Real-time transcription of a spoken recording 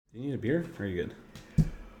Do you need a beer? Or are you good?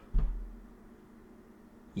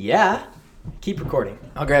 Yeah. Keep recording.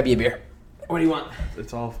 I'll grab you a beer. What do you want?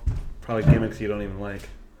 It's all probably gimmicks you don't even like.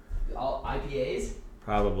 All IPAs?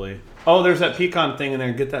 Probably. Oh, there's that pecan thing in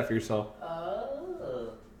there. Get that for yourself. Oh.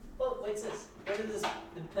 Oh, what's this? What is this?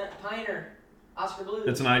 The Piner Oscar Blue.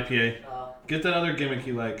 It's an IPA. Get that other gimmick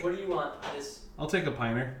you like. What do you want? This. I'll take a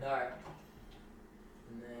Piner. Alright.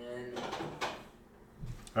 And then.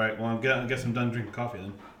 Alright, well, I guess I'm done drinking coffee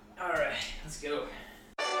then. Alright, let's go.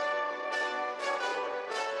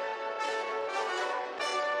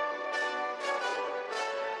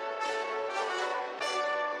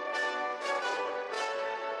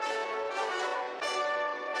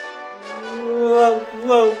 Whoa,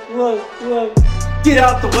 whoa, whoa. Get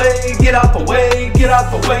out the way, get out the way, get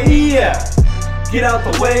out the way, yeah. Get out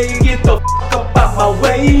the way, get the fuck up out my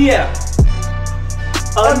way, yeah.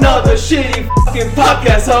 Another shitty fucking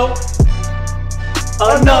podcast, ho.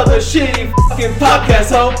 Another shitty fucking podcast,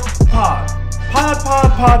 ho. Pod.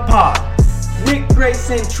 Nick, Grace,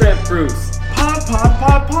 and Trent Bruce. Pod.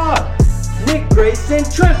 Nick, Grace,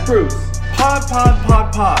 and Trent Bruce.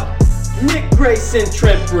 Pod. Nick, Grace, and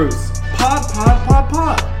Trent Bruce. Pod.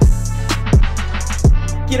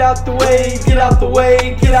 Get out the way, get out the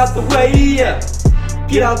way, get out the way, yeah.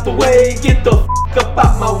 Get out the way, get the fuck up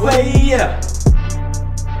out my way, yeah.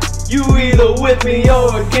 You either with me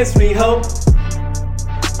or against me, ho.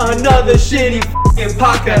 Another shitty fucking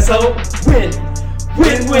podcast, ho. Win.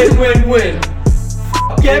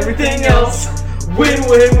 Fuck everything else. Win.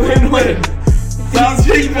 These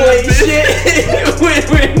people ain't shit.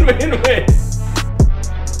 Win.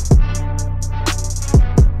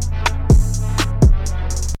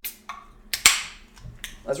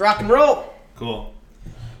 Let's rock and roll. Cool.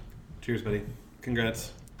 Cheers, buddy.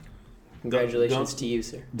 Congrats. Congratulations to you,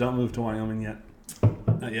 sir. Don't move to Wyoming yet.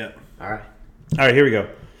 Not yet. Alright. All right, here we go.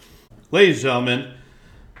 Ladies and gentlemen,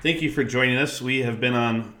 thank you for joining us. We have been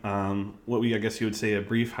on what I guess you would say a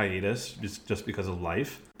brief hiatus, just because of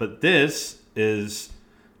life. But this is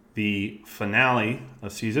the finale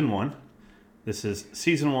of Season 1. This is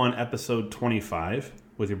Season 1, Episode 25,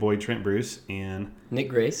 with your boy Trent Bruce and Nick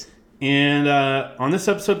Grace. And on this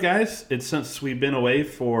episode, guys, since we've been away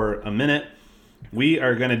for a minute,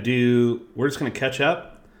 we're just going to catch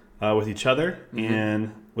up with each other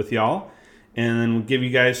and with y'all, and then give you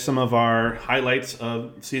guys some of our highlights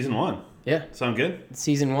of Season 1. Yeah. Sound good?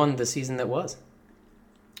 Season 1, the season that was.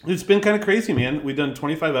 It's been kind of crazy, man. We've done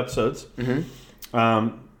 25 episodes. Mm-hmm.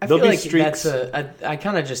 I feel like streaks.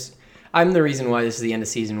 I'm the reason why this is the end of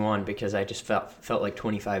Season 1, because I just felt like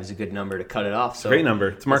 25 is a good number to cut it off. So great number.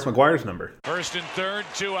 It's Mark McGuire's number. First and third,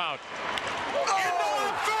 2 out. Into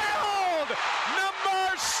the field!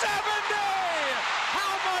 Number 70!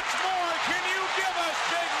 How much more can you give us,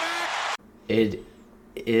 Big Mac? It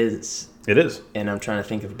is. It is. And I'm trying to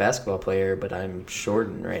think of a basketball player, but I'm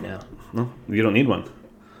shorting right now. No, you don't need one.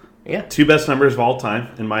 Yeah. 2 best numbers of all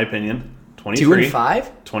time, in my opinion. 23. 2 and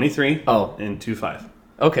 5? 23. Oh. And 2-5.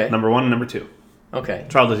 Okay. Number 1 and number 2. Okay.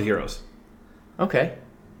 Childhood heroes. Okay.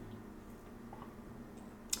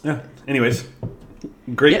 Yeah. Anyways,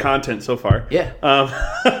 great content so far. Yeah.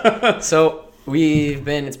 So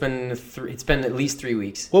it's been at least 3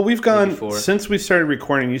 weeks. Well, we've gone since we started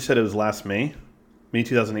recording. You said it was last May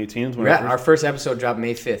 2018. Is when our first episode dropped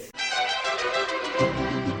May 5th.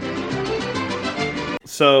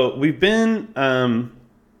 So we've been.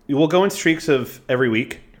 We'll go in streaks of every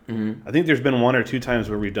week. Mm-hmm. I think there's been 1 or 2 times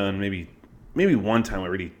where we've done maybe one time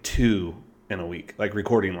where we did 2 in a week, like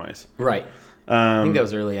recording wise. Right. I think that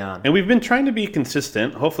was early on. And we've been trying to be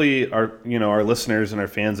consistent. Hopefully our listeners and our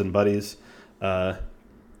fans and buddies, don't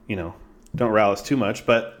rile us too much.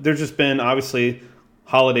 But there's just been, obviously,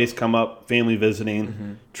 holidays come up, family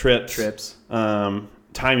visiting, trips.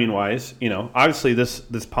 Timing wise, obviously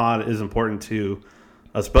this pod is important to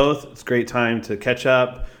us both. It's a great time to catch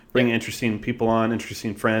up, bring interesting people on,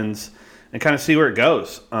 interesting friends, and kind of see where it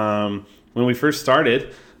goes. When we first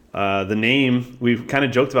started, the name, we've kind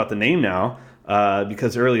of joked about the name now,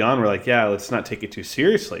 because early on we're like, yeah, let's not take it too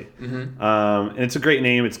seriously. Mm-hmm. And it's a great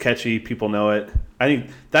name. It's catchy. People know it. I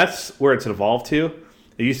think that's where it's evolved to.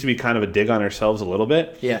 It used to be kind of a dig on ourselves a little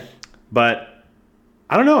bit. Yeah. But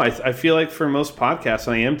I don't know. I feel like for most podcasts,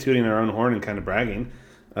 and I am tooting our own horn and kind of bragging,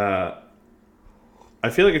 I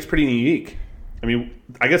feel like it's pretty unique. I mean,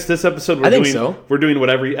 I guess this episode we're doing what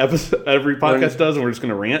every podcast does, and we're just going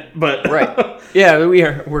to rant. But right, yeah,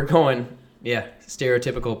 we're going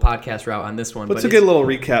stereotypical podcast route on this one. But it's a good little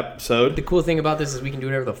recap episode. The cool thing about this is we can do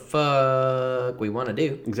whatever the fuck we want to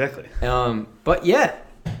do. Exactly. But yeah,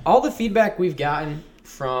 all the feedback we've gotten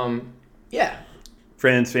from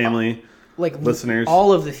friends, family, listeners.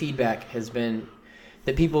 All of the feedback has been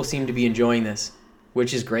that people seem to be enjoying this,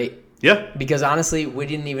 which is great. Yeah. Because honestly, we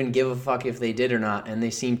didn't even give a fuck if they did or not, and they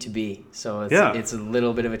seem to be. So it's a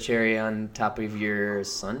little bit of a cherry on top of your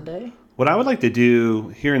Sunday. What I would like to do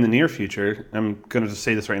here in the near future, I'm going to just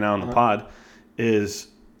say this right now on the pod, is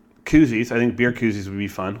koozies. I think beer koozies would be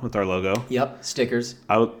fun with our logo. Yep, stickers.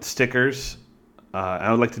 Stickers.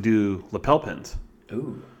 I would like to do lapel pins.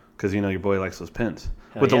 Ooh. Because, your boy likes those pins.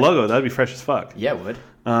 Hell With the logo, that would be fresh as fuck. Yeah, it would.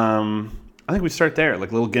 I think we start there,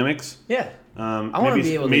 like little gimmicks. Yeah. I want to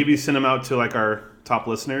be able to maybe send them out to like our top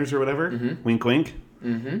listeners or whatever. Mm-hmm. Wink, wink.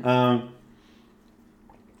 Mm-hmm.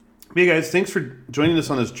 But yeah, guys, thanks for joining us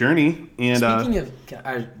on this journey. And speaking of,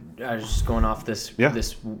 I was just going off this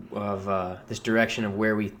direction of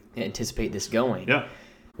where we anticipate this going. Yeah.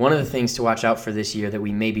 One of the things to watch out for this year that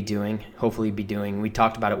we may be doing, hopefully be doing, we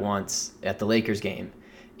talked about it once at the Lakers game,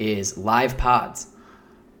 is live pods.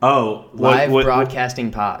 Oh, broadcasting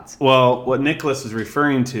pods. Well, what Nicholas is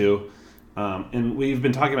referring to, and we've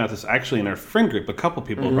been talking about this actually in our friend group. A couple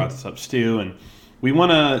people brought this up, Stu, and we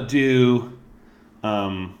want to do.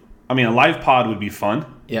 A live pod would be fun.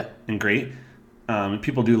 Yeah, and great.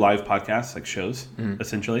 People do live podcasts, like shows,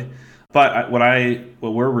 essentially. But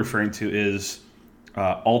what we're referring to is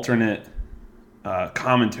alternate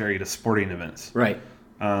commentary to sporting events. Right.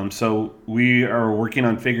 So we are working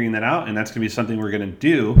on figuring that out, and that's going to be something we're going to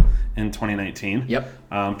do in 2019. Yep.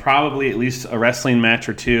 Probably at least a wrestling match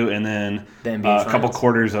or two, and then a couple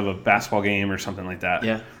quarters of a basketball game or something like that.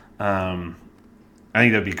 Yeah. I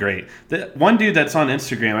think that'd be great. The one dude that's on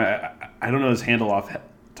Instagram, I don't know his handle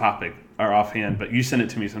offhand, but you send it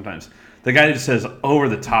to me sometimes. The guy that just says over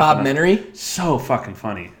the top. Bob Menery? So fucking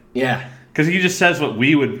funny. Yeah. Because he just says what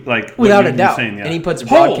we would like. Without a doubt. Saying, yeah. And he puts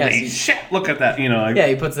broadcasting. Holy shit, look at that.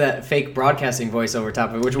 He puts that fake broadcasting voice over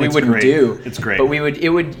top of it, which we wouldn't do. It's great. But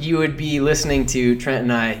you would be listening to Trent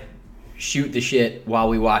and I shoot the shit while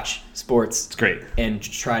we watch sports. It's great. And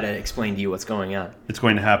try to explain to you what's going on. It's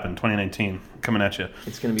going to happen, 2019. Coming at you.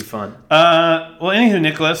 It's going to be fun. Well, anywho,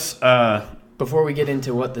 Nicholas. Before we get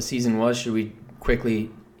into what the season was, should we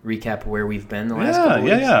quickly recap where we've been the last couple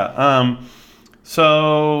weeks? Yeah.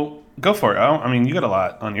 So go for it. You got a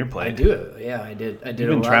lot on your plate. I do. Yeah, I did. You've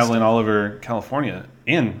been traveling all over California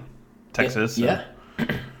and Texas. Yeah.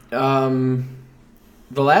 The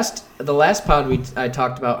last pod I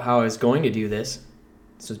talked about how I was going to do this.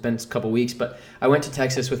 So it's been a couple weeks, but I went to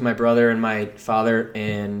Texas with my brother and my father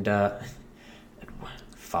and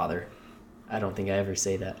father. I don't think I ever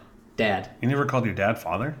say that. Dad. You never called your dad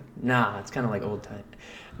father? Nah, it's kind of like old time.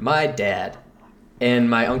 My dad and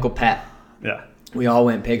my Uncle Pat. Yeah. We all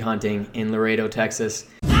went pig hunting in Laredo, Texas.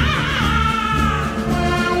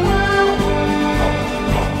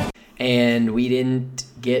 And we didn't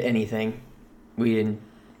get anything.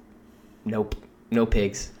 Nope, no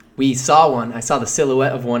pigs. We saw one. I saw the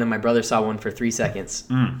silhouette of one, and my brother saw one for 3 seconds.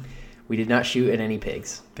 We did not shoot at any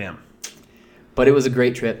pigs. Damn. But it was a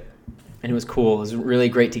great trip, and it was cool. It was really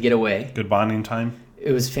great to get away. Good bonding time?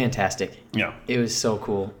 It was fantastic. Yeah. It was so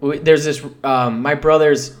cool. There's this, my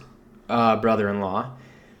brother's brother-in-law,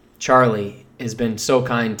 Charlie, has been so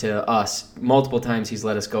kind to us. Multiple times he's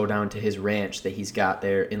let us go down to his ranch that he's got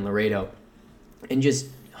there in Laredo and just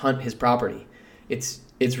hunt his property. It's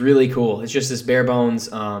really cool. It's just this bare bones.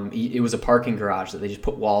 It was a parking garage that they just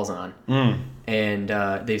put walls on. And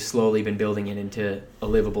they've slowly been building it into a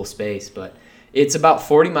livable space. But it's about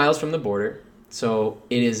 40 miles from the border, so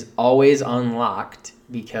it is always unlocked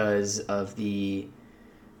because of the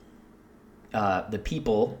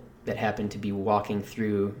people that happen to be walking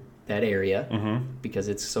through that area because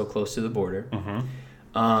it's so close to the border.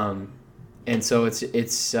 And so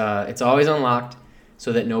it's always unlocked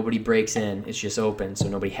so that nobody breaks in. It's just open, so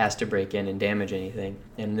nobody has to break in and damage anything.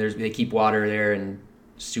 And they keep water there and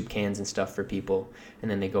soup cans and stuff for people, and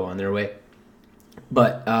then they go on their way.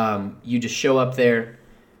 But you just show up there,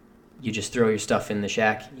 you just throw your stuff in the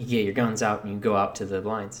shack, you get your guns out, and you go out to the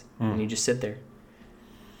blinds, and you just sit there.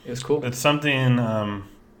 It was cool. It's something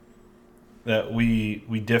that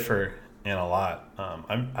we differ in a lot.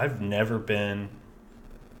 I've never been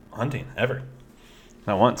hunting, ever.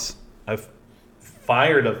 Not once. I've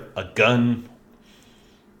fired a gun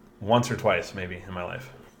once or twice, maybe, in my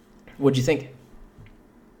life. What'd you think?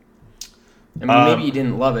 Maybe you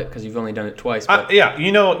didn't love it because you've only done it twice. But yeah,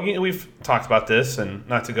 we've talked about this, and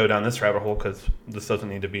not to go down this rabbit hole because this doesn't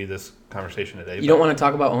need to be this conversation today. You don't want to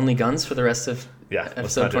talk about only guns for the rest of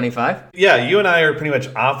episode 25? Yeah, you and I are pretty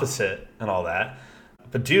much opposite and all that.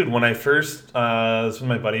 But dude, when I first was with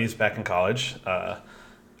my buddies back in college,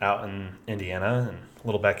 out in Indiana, and a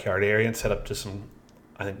little backyard area, and set up just some,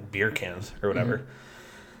 I think, beer cans or whatever.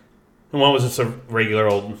 And one was just a regular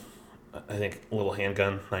old, I think, little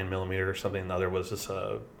handgun, 9mm or something. The other was just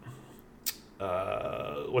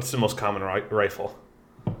what's the most common rifle?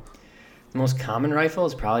 The most common rifle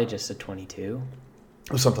is probably just a 22.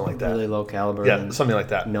 Or something like that. Really low caliber. Yeah, something like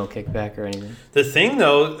that. No kickback or anything. The thing,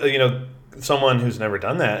 though, someone who's never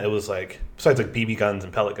done that, it was like, besides like BB guns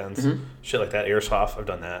and pellet guns, shit like that, airsoft, I've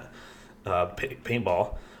done that,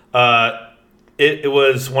 paintball. It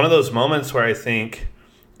was one of those moments where I think,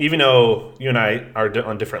 even though you and I are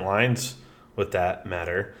on different lines with that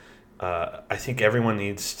matter, I think everyone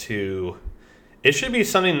needs to, it should be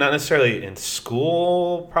something not necessarily in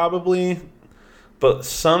school probably, but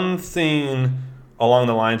something along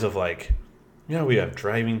the lines of like, we have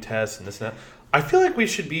driving tests and this and that. I feel like we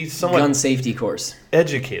should be somewhat gun safety course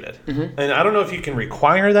educated. And I don't know if you can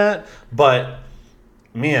require that, but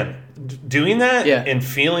man, doing that and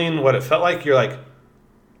feeling what it felt like, you're like,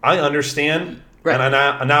 I understand. Right.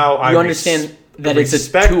 And now I understand that it's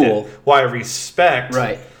a tool. Well, I respect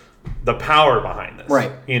right. the power behind this.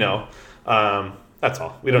 Right. That's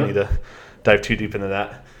all. We don't need to dive too deep into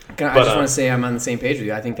that. I just want to say I'm on the same page with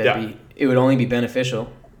you. I think it would only be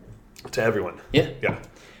beneficial to everyone. Yeah. Yeah.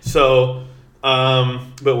 So,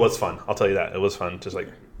 but it was fun. I'll tell you that. It was fun just like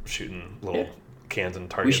shooting little cans and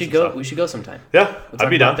targets. We should go sometime. Yeah. I'd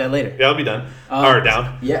be down. That later. Yeah, I'll be done. Or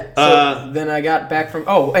down. Yeah. So then I got back from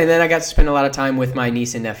and then I got to spend a lot of time with my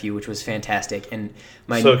niece and nephew, which was fantastic. And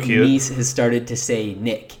my niece has started to say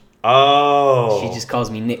Nick. Oh. She just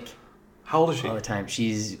calls me Nick. How old is she? All the time.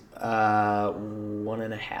 She's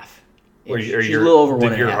 1.5. She's a little over 1.5.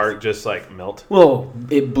 Did your heart just like melt? Well,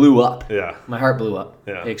 it blew up. Yeah. My heart blew up.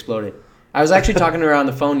 Yeah. It exploded. I was actually talking to her on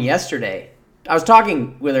the phone yesterday. I was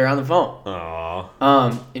talking with her on the phone.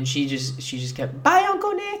 Aww. And she just kept, "Bye,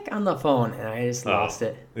 Uncle Nick," on the phone, and I just lost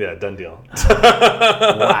it. Yeah, done deal.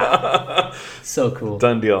 Wow. So cool.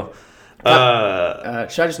 Done deal. Should I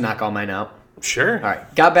just knock all mine out? Sure. All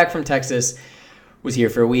right. Got back from Texas. Was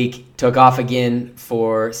here for a week. Took off again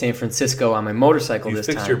for San Francisco on my motorcycle this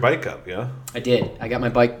time. You fixed your bike up, yeah? I did. I got my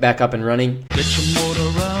bike back up and running. Get your motor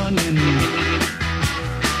running.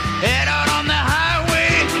 Head out on the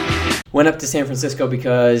highway. Went up to San Francisco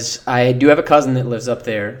because I do have a cousin that lives up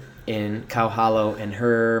there in Cow Hollow, and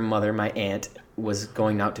her mother, my aunt, was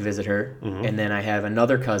going out to visit her. Mm-hmm. And then I have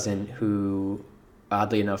another cousin who,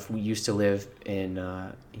 oddly enough, used to live in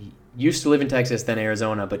Texas, then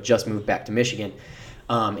Arizona, but just moved back to Michigan.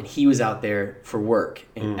 And he was out there for work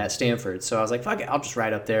at Stanford. So I was like, fuck it, I'll just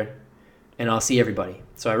ride up there and I'll see everybody.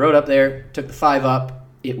 So I rode up there, took the 5 up.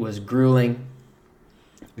 It was grueling.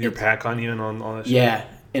 Your pack on you and all that shit? Yeah,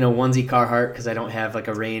 in a onesie Carhartt because I don't have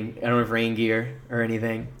rain gear or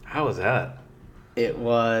anything. How was that? It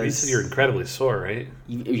was... You said you're incredibly sore, right?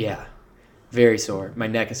 Yeah, very sore. My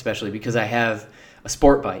neck especially because I have a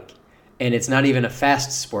sport bike. And it's not even a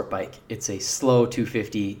fast sport bike. It's a slow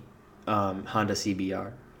 250 Honda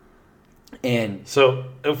CBR. And so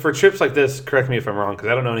for trips like this, correct me if I'm wrong, because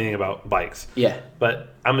I don't know anything about bikes. Yeah.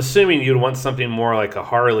 But I'm assuming you'd want something more like a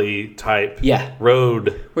Harley type. Yeah.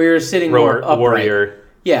 Road. Where you're sitting more upright. Warrior.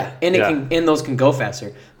 Yeah, and those can go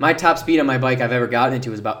faster. My top speed on my bike I've ever gotten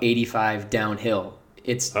into was about 85 downhill.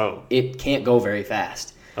 It can't go very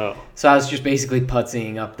fast. Oh. So I was just basically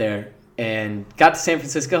putzing up there. And got to San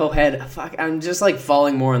Francisco, I'm just like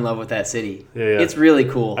falling more in love with that city. Yeah. It's really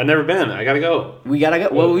cool. I've never been. I gotta go. We gotta go.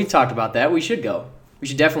 Well, we talked about that. We should go. We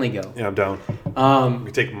should definitely go. Yeah, I'm down.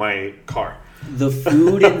 We take my car. The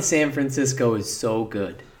food in San Francisco is so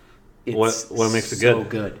good. What makes it good? So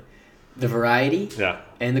good. The variety. Yeah.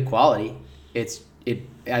 And the quality.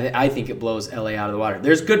 I think it blows LA out of the water.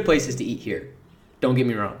 There's good places to eat here. Don't get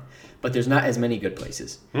me wrong, but there's not as many good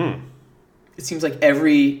places. It seems like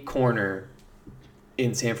every corner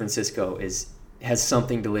in San Francisco has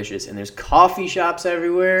something delicious, and there's coffee shops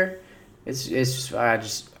everywhere. It's just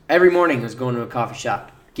every morning I was going to a coffee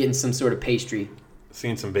shop, getting some sort of pastry.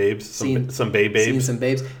 Seeing some babes, some babe babes. Seeing some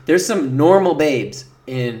babes. There's some normal babes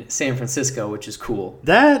in San Francisco, which is cool.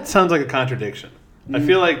 That sounds like a contradiction. I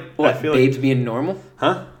feel like babes being normal?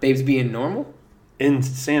 Huh? Babes being normal? In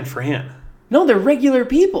San Fran. No, they're regular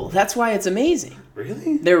people. That's why it's amazing.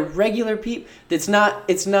 Really? They're regular people. They're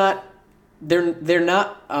not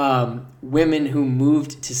women who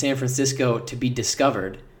moved to San Francisco to be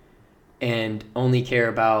discovered and only care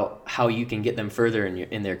about how you can get them further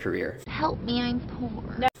in their career. Help me, I'm poor.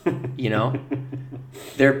 You know?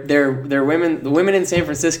 They're women. The women in San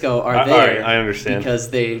Francisco are there. I understand. Because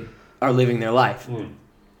they are living their life.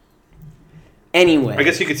 Anyway. I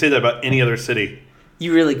guess you could say that about any other city.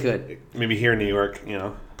 You really could. Maybe here in New York,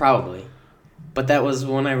 Probably. But that was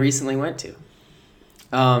one I recently went to.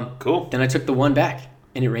 Cool. Then I took the one back.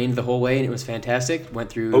 and it rained the whole way, and it was fantastic. Went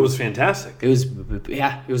through. Oh, it was fantastic. It was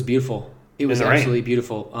beautiful. It was absolutely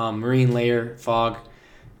beautiful. Marine layer, fog,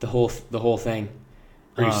 the whole thing.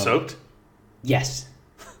 Were you soaked? Yes.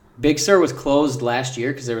 Big Sur was closed last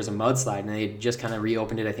year because there was a mudslide, and they had just kind of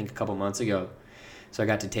reopened it, I think, a couple months ago. So I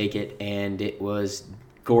got to take it, and it was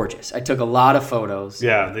gorgeous. I took a lot of photos.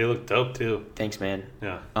 Yeah, they look dope too. Thanks, man.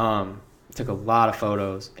 Yeah. Took a lot of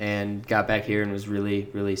photos and got back here and was really,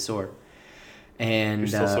 really sore. And You're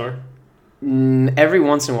still sore? Every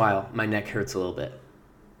once in a while, my neck hurts a little bit.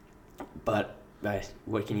 But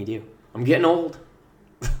what can you do? I'm getting old.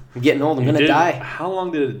 I'm going to die. How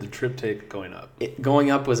long did the trip take going up?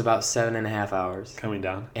 Going up was about 7.5 hours. Coming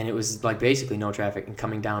down? And it was like basically no traffic, and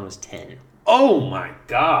coming down was 10. Oh my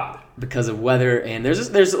God. Because of weather, and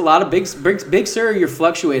there's a lot of Big Sur, you're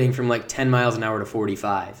fluctuating from like 10 miles an hour to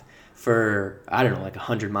 45 for, I don't know, like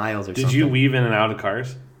 100 miles or something. Did you weave in and out of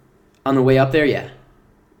cars? On the way up there, yeah.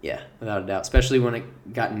 Yeah, without a doubt. Especially when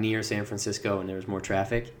it got near San Francisco and there was more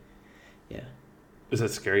traffic. Yeah. Is that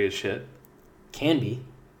scary as shit? Can be.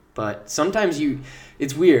 But sometimes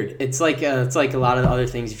it's weird. It's like a lot of the other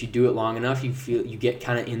things. If you do it long enough, you get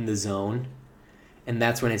kind of in the zone. And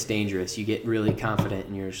that's when it's dangerous. You get really confident,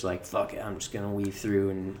 and you're just like, fuck it, I'm just going to weave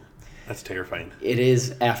through. And that's terrifying. It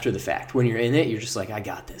is after the fact. When you're in it, you're just like, I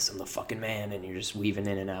got this. I'm the fucking man. And you're just weaving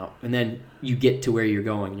in and out. And then you get to where you're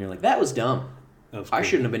going, and you're like, that was dumb. I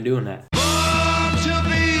shouldn't have been doing that.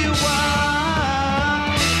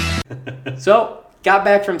 So, got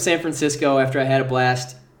back from San Francisco after I had a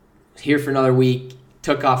blast. Here for another week.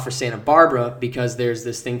 Took off for Santa Barbara because there's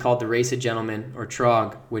this thing called the Race of Gentlemen, or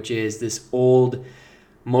TROG, which is this old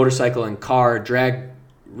motorcycle and car drag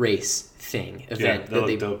race thing event. Yeah, that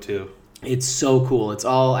looked dope too. It's so cool. It's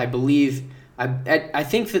all, I believe, I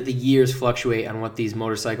think that the years fluctuate on what these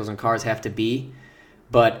motorcycles and cars have to be,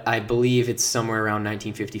 but I believe it's somewhere around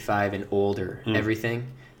 1955 and older. Everything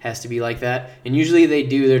has to be like that. And usually they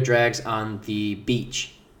do their drags on the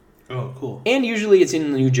beach. Oh, cool. And usually it's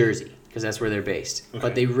in New Jersey, because that's where they're based. Okay.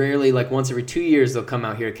 But they rarely, like once every 2 years, they'll come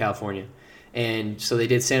out here to California. And so they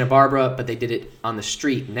did Santa Barbara, but they did it on the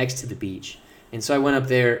street next to the beach. And so I went up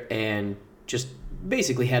there and just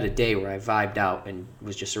basically had a day where I vibed out and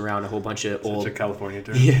was just around a whole bunch of old... Such a California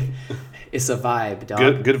term. Yeah. It's a vibe,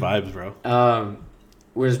 dog. Good vibes, bro.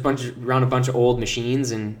 Was around a bunch of old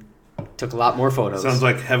machines and took a lot more photos. Sounds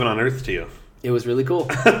like heaven on earth to you. It was really cool.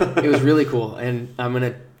 It was really cool. And I'm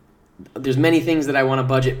going to... There's many things that I want to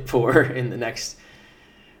budget for in the next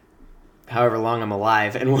however long I'm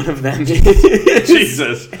alive, and one of them is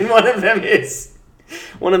Jesus. And one of them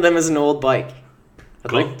is an old bike.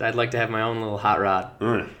 Cool. I'd like to have my own little hot rod.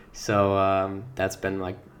 So that's been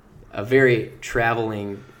like a very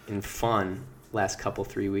traveling and fun last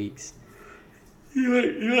 3 weeks.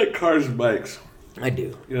 You like cars and bikes. I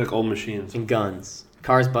do. You like old machines. And guns.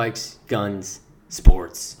 Cars, bikes, guns,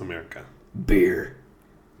 sports. America. Beer.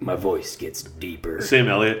 My voice gets deeper. Sam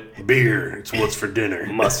Elliott. Beer. It's what's for dinner.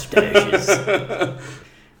 Mustaches.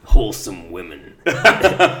 Wholesome women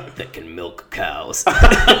that can milk cows.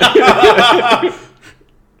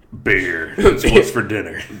 Beer. It's what's for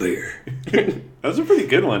dinner. Beer. That's a pretty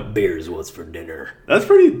good one. Beer's what's for dinner. That's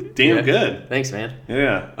pretty damn good. Thanks, man.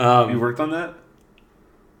 Yeah. You worked on that?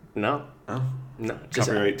 No. Oh. No.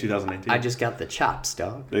 Copyright 2019. I just got the chops,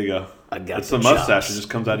 dog. There you go. I got it's the mustache. chops. It just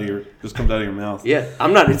comes out of your mouth. Yeah.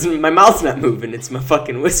 I'm not. My mouth's not moving. It's my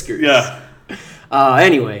fucking whiskers. Yeah.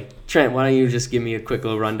 Anyway, Trent, why don't you just give me a quick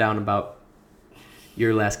little rundown about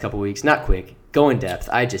your last couple weeks? Not quick. Go in depth.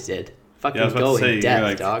 I just did. Fucking go in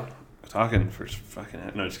depth, dog. Talking for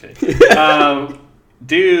fucking... No, just kidding.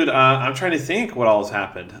 Dude, I'm trying to think what all has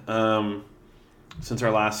happened since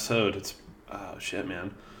our last sode. It's... Oh, shit,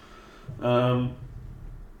 man. When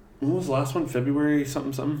was the last one? February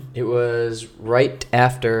something? It was right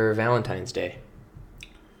after Valentine's Day.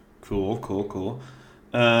 Cool.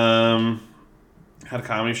 Had a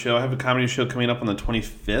comedy show. I have a comedy show coming up on the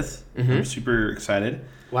 25th. Mm-hmm. I'm super excited.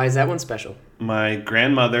 Why is that one special? My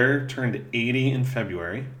grandmother turned 80 in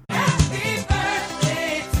February. Happy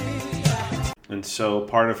birthday to you. And so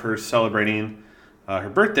part of her celebrating her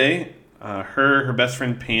birthday, her best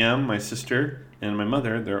friend Pam, my sister, and my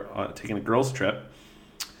mother, they're taking a girls' trip.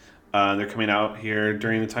 They're coming out here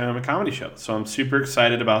during the time of my comedy show. So I'm super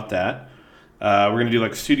excited about that. We're going to do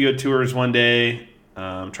like studio tours one day.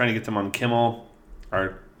 I'm trying to get them on Kimmel,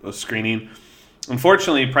 our screening.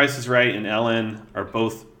 Unfortunately, Price is Right and Ellen are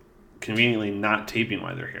both conveniently not taping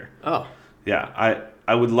while they're here. Oh. Yeah,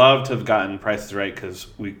 I would love to have gotten Price is Right because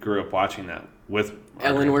we grew up watching that with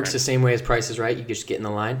Ellen works the same way as Price is Right. You just get in the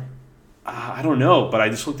line. I don't know, but I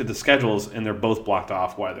just looked at the schedules, and they're both blocked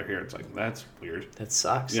off while they're here. It's like, that's weird. That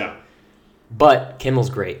sucks. Yeah. But Kimmel's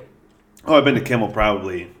great. Oh, I've been to Kimmel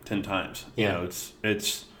probably 10 times. Yeah. You know,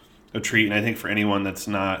 it's a treat, and I think for anyone that's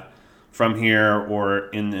not from here or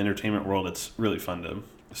in the entertainment world, it's really fun to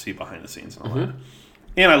see behind the scenes and all that.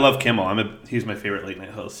 And I love Kimmel. He's my favorite late night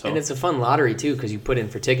host. So. And it's a fun lottery, too, because you put in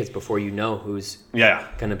for tickets before you know who's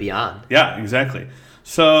going to be on. Yeah, exactly.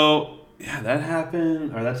 So, yeah, that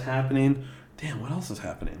happened, or that's happening. Damn, what else is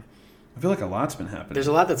happening? I feel like a lot's been happening. There's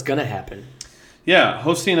a lot that's going to happen. Yeah,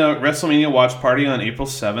 hosting a WrestleMania watch party on April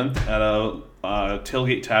 7th at a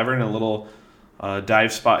Tailgate Tavern, a little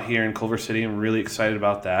dive spot here in Culver City. I'm really excited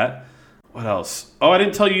about that. What else? Oh, I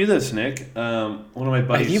didn't tell you this, Nick. One of my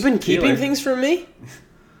buddies. Have you been keeping things from me?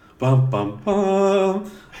 Bum, bum,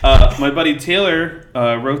 bum. My buddy Taylor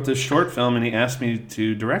wrote this short film, and he asked me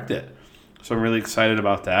to direct it. So I'm really excited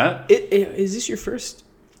about that. Is this your first?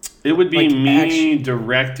 It would be me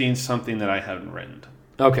directing something that I haven't written.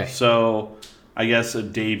 Okay. So I guess a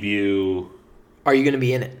debut. Are you going to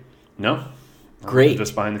be in it? No. Great.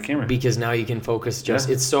 Just behind the camera. Because now you can focus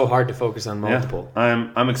it's so hard to focus on multiple. Yeah.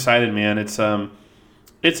 I'm excited, man. It's going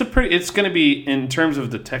to be, in terms of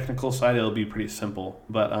the technical side, it'll be pretty simple,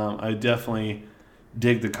 but I definitely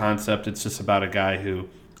dig the concept. It's just about a guy who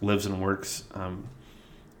lives and works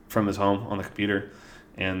from his home on the computer,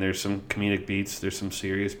 and there's some comedic beats, there's some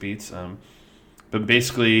serious beats, but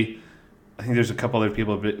basically I think there's a couple other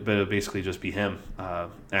people, but it'll basically just be him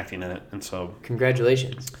acting in it. And so,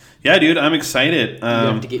 congratulations. Yeah, dude, I'm excited. You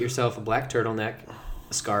have to get yourself a black turtleneck,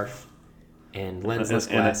 a scarf, and lensless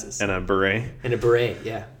glasses, and a beret. And a beret,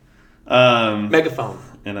 yeah. Megaphone.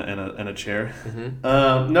 And a chair.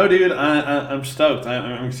 Mm-hmm. No, dude, I'm stoked.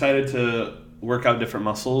 I'm excited to work out different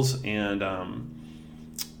muscles, and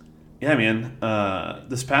yeah, man.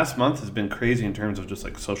 This past month has been crazy in terms of just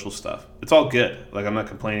like social stuff. It's all good. Like, I'm not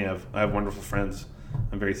complaining. I have wonderful friends.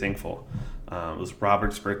 I'm very thankful. It was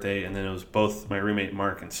Robert's birthday, and then it was both my roommate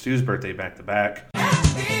Mark and Stu's birthday back to back.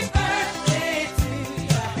 Happy birthday to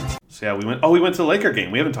you. So yeah, we went to the Laker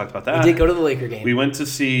game. We haven't talked about that. We did go to the Laker game. We went to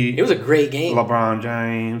see. It was a great game. LeBron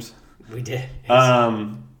James. We did.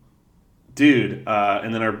 Dude,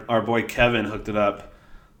 and then our boy Kevin hooked it up.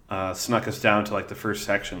 Snuck us down to like the first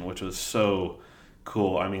section, which was so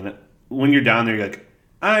cool. I mean, when you're down there, you're like,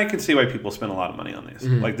 I can see why people spend a lot of money on these.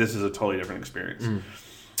 Mm-hmm. Like, this is a totally different experience. Mm.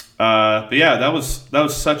 But yeah, that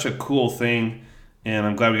was such a cool thing, and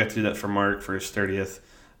I'm glad we got to do that for Mark for his 30th,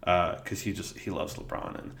 because he loves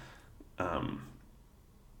LeBron, and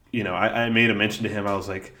you know, I made a mention to him. I was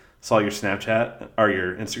like, saw your Snapchat or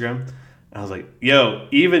your Instagram. I was like, yo,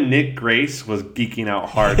 even Nick Grace was geeking out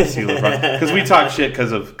hard to see LeBron. Because we talk shit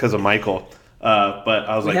because of Michael. But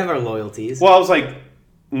I was we have our loyalties. Well, I was like,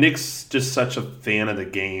 Nick's just such a fan of the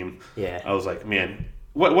game. Yeah. I was like, man,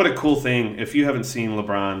 what a cool thing. If you haven't seen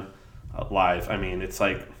LeBron live, I mean, it's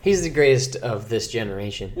like... He's the greatest of this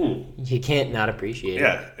generation. You can't not appreciate it.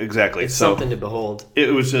 Yeah, exactly. It's something to behold.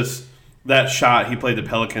 It was just... That shot, he played the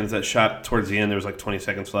Pelicans, that shot towards the end, there was like 20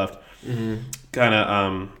 seconds left. Mm-hmm. Kind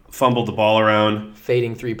of fumbled the ball around.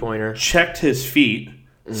 Fading three-pointer. Checked his feet,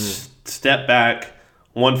 stepped back,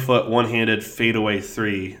 1 foot, one-handed, fadeaway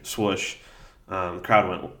three, swoosh. The crowd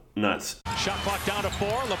went nuts. Shot clock down to 4.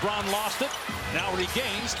 LeBron lost it. Now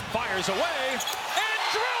regains, fires away, and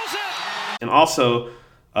drills it! And also...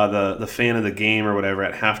 the fan of the game or whatever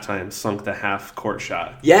at halftime sunk the half court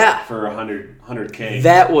shot. Yeah. For 100K.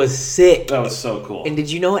 That was sick. That was so cool. And did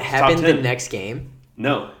you know what happened the next game?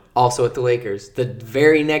 No. Also at the Lakers. The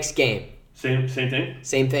very next game. Same thing?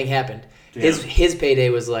 Same thing happened. Damn. His payday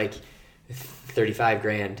was like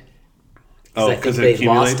 $35,000. Oh, because they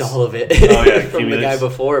lost all of it from the guy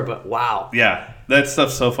before, but wow. Yeah. That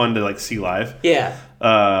stuff's so fun to like see live. Yeah.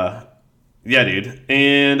 Yeah, dude.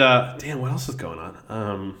 And damn, what else is going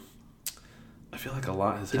on? I feel like a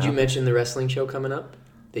lot has happened. Did you mention the wrestling show coming up?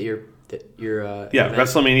 That you're yeah, event?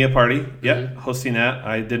 WrestleMania party. Yep, hosting that.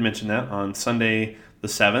 I did mention that on Sunday the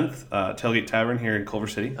 7th, Tailgate Tavern here in Culver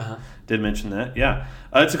City. Did mention that. Yeah,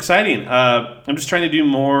 it's exciting. I'm just trying to do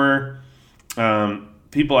more.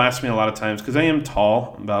 People ask me a lot of times because I am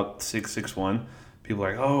tall, about 6'1". People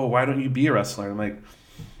are like, "Oh, why don't you be a wrestler?" I'm like,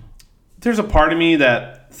 there's a part of me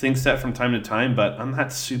that thinks that from time to time, but I'm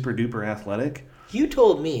not super duper athletic. You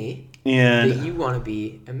told me that you want to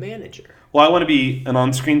be a manager. Well, I want to be an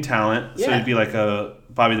on-screen talent, yeah. So it'd be like a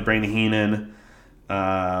Bobby the Brain Heenan,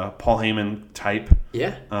 Paul Heyman type.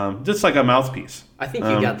 Yeah. Just like a mouthpiece. I think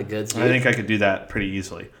you got the goods, dude. I think I could do that pretty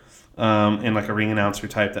easily. And like a ring announcer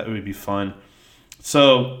type, that would be fun.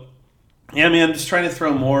 So, yeah, man, I'm just trying to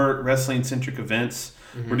throw more wrestling-centric events.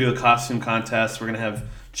 We're doing a costume contest. We're going to have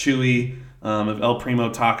Chewy of El Primo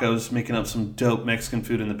Tacos making up some dope Mexican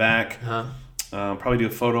food in the back. Probably do a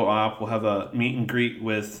photo op. We'll have a meet and greet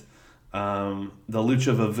with the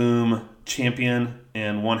Lucha Vavoom champion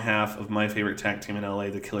and one half of my favorite tag team in LA,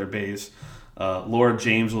 the Killer Bays. Laura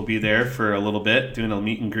James will be there for a little bit doing a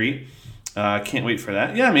meet and greet. Can't wait for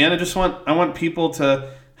that. Yeah, man, I want people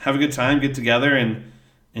to have a good time, get together, and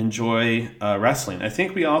enjoy wrestling. I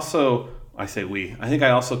think I also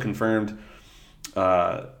confirmed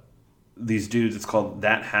these dudes. It's called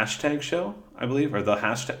That Hashtag Show, I believe, or the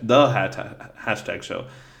hashtag show.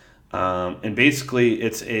 And basically,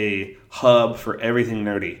 it's a hub for everything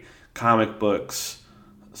nerdy: comic books,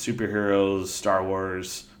 superheroes, Star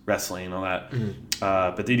Wars, wrestling, all that.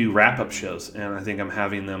 But they do wrap-up shows, and I think I'm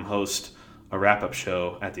having them host a wrap-up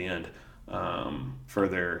show at the end for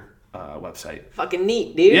their website. Fucking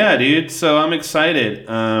neat, dude. Yeah, dude. So I'm excited.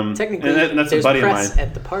 Technically, and that's a buddy of mine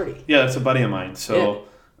at the party. Yeah, that's a buddy of mine. So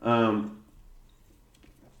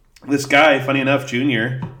this guy, funny enough,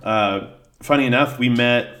 Junior. Funny enough, we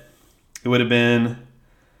met. It would have been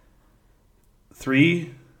 4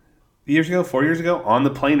 years ago, on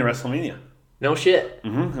the plane to WrestleMania. No shit.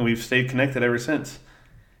 And we've stayed connected ever since.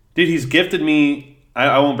 Dude, he's gifted me.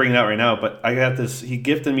 I won't bring it out right now, but I got this. He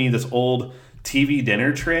gifted me this old TV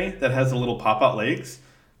dinner tray that has the little pop-out legs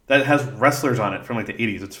that has wrestlers on it from like the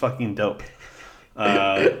 80s. It's fucking dope.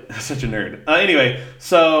 Such a nerd. Anyway,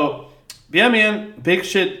 so yeah, man, big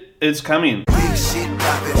shit is coming. Big shit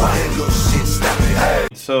happening. Little shit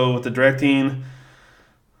snapping. So with the directing,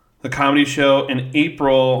 the comedy show, and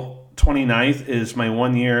April 29th is my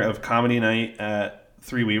 1 year of comedy night at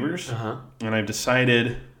Three Weavers. And I've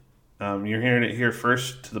decided, you're hearing it here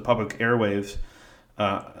first to the public airwaves,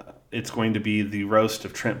 it's going to be the roast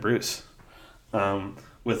of Trent Bruce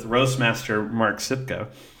with Roastmaster Mark Sipka,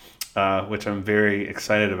 which I'm very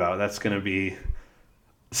excited about. That's going to be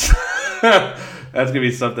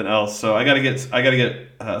something else. So I gotta get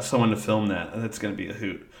someone to film that. That's going to be a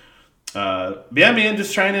hoot. But yeah, man,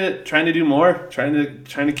 just trying to do more, trying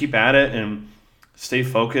to keep at it and stay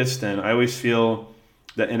focused. And I always feel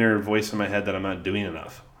that inner voice in my head that I'm not doing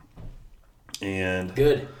enough. And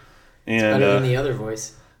good. And it's better than the other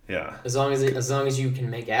voice. Yeah. As long as you can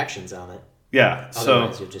make actions on it. Yeah.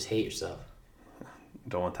 Otherwise, you'll just hate yourself.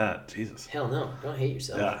 Don't want that. Jesus. Hell no. Don't hate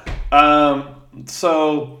yourself. Yeah.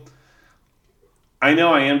 So I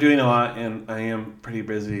know I am doing a lot, and I am pretty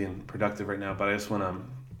busy and productive right now, but I just want to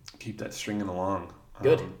keep that stringing along.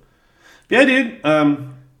 Good. Yeah, dude.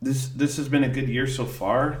 This has been a good year so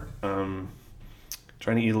far. Trying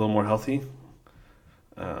to eat a little more healthy.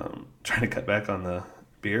 Trying to cut back on the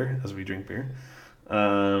beer as we drink beer.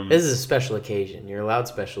 This is a special occasion. You're allowed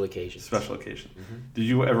special occasions. Special occasion. Did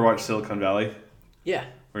you ever watch Silicon Valley? Yeah.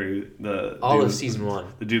 Where all of season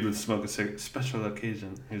 1. The dude would smoke a cigarette. Special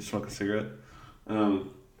occasion. He would smoke a cigarette.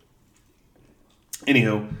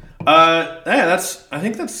 Anywho, yeah, I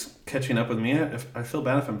think that's catching up with me. I feel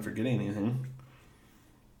bad if I'm forgetting anything.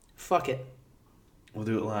 Fuck it. We'll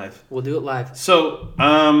do it live. So,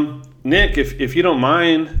 Nick, if you don't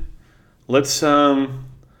mind, let's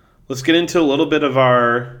get into a little bit of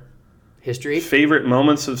our history, favorite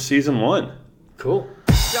moments of season 1. Cool.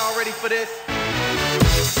 Y'all ready for this?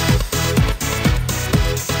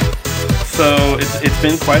 So it's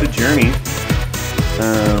been quite a journey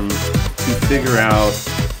to figure out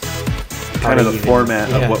kind of the format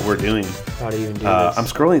of what we're doing. How to even do this? I'm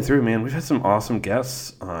scrolling through, man. We've had some awesome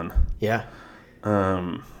guests on. Yeah.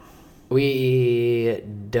 We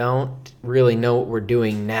don't really know what we're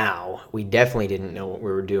doing now. We definitely didn't know what we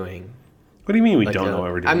were doing. What do you mean we don't know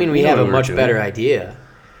what we're doing? I mean, we have a much better idea.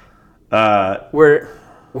 Let's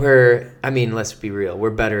be real. We're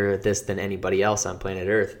better at this than anybody else on planet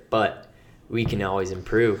Earth, but we can always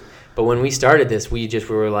improve. But when we started this, we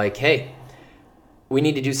were like, hey, we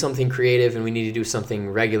need to do something creative, and we need to do something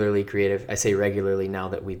regularly creative. I say regularly now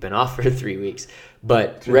that we've been off for 3 weeks,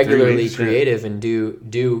 but regularly creative and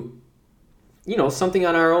do something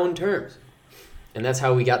on our own terms. And that's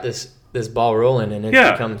how we got this ball rolling, and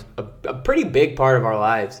it's become a pretty big part of our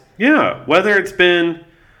lives. Yeah, whether it's been,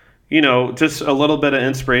 just a little bit of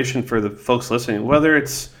inspiration for the folks listening, whether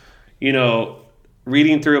it's,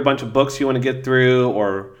 reading through a bunch of books you want to get through,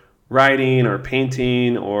 or writing or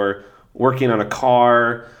painting, or working on a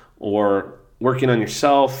car, or working on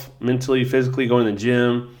yourself mentally, physically, going to the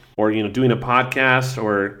gym, or, doing a podcast,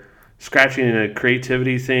 or scratching a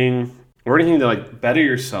creativity thing, or anything to better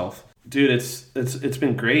yourself. Dude, it's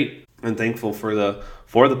been great. I'm thankful for the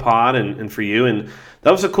pod and for you. And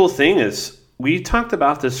that was a cool thing is we talked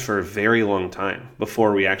about this for a very long time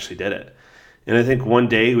before we actually did it. And I think one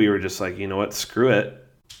day we were just like, you know what, screw it.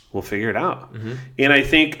 we'll figure it out. And I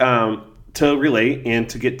think to relate and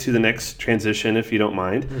to get to the next transition, if you don't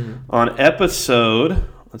mind, on episode,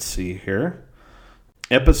 let's see here,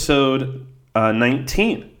 episode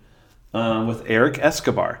 19 with Eric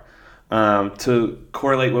Escobar, to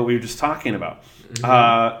correlate what we were just talking about.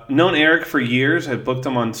 Known Eric for years. I've booked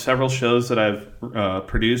him on several shows that I've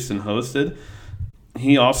produced and hosted.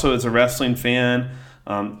 He also is a wrestling fan,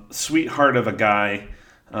 sweetheart of a guy.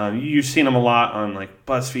 You've seen him a lot on like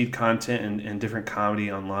BuzzFeed content and different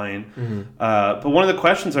comedy online. But one of the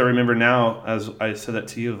questions I remember now, as I said that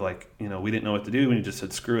to you, of like, we didn't know what to do when you just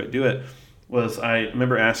said screw it, do it, was I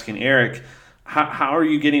remember asking Eric, how are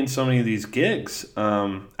you getting so many of these gigs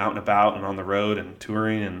out and about and on the road and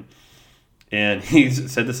touring? And he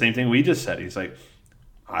said the same thing we just said. He's like,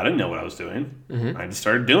 I didn't know what I was doing. I just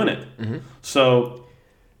started doing it. So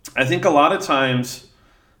I think a lot of times,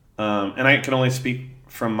 and I can only speak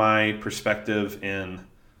from my perspective and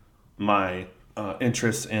my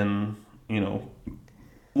interest in,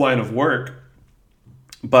 line of work,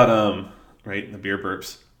 but, right, the beer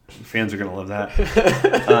burps. Fans are going to love that.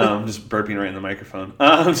 I'm just burping right in the microphone.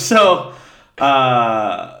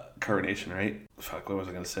 Carbonation, right? Fuck, what was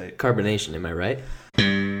I going to say? Carbonation, am I right?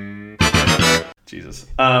 Jesus.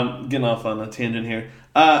 Getting off on a tangent here.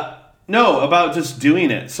 No, about just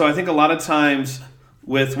doing it. So I think a lot of times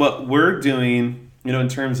with what we're doing, in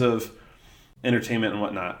terms of entertainment and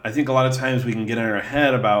whatnot, I think a lot of times we can get in our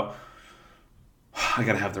head about, I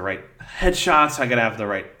got to have the right headshots, I got to have the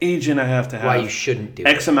right agent, I have to have why you shouldn't do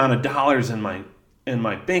X amount of dollars in my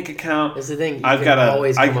bank account. That's the thing. You I've can got to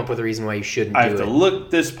always come up with a reason why you shouldn't do it. I have to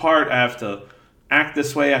look this part, I have to act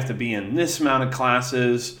this way, I have to be in this amount of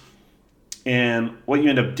classes. And what you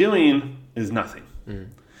end up doing is nothing.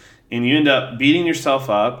 And you end up beating yourself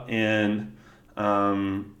up. And,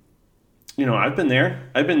 I've been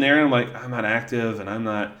there. And I'm like, I'm not active and I'm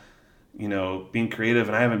not, being creative.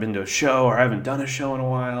 And I haven't been to a show, or I haven't done a show in a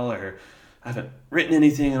while, or I haven't written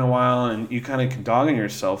anything in a while. And you kind of can dog on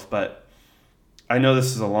yourself. But I know this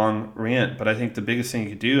is a long rant, but I think the biggest thing you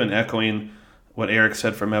could do, and echoing what Eric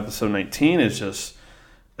said from episode 19, is just,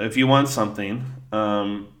 if you want something,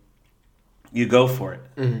 you go for it.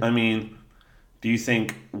 I mean, do you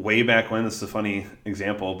think way back when, this is a funny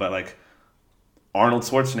example, but like Arnold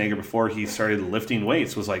Schwarzenegger, before he started lifting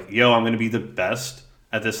weights, was like, yo, I'm going to be the best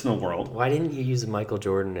at this in the world. Why didn't you use Michael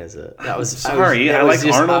Jordan as a... That was sorry, I like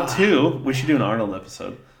Arnold too. We should do an Arnold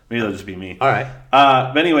episode. Maybe that'll just be me. All right.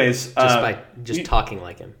 But anyways... Just talking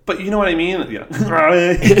like him. But you know what I mean? Yeah.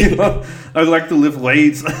 I'd like to lift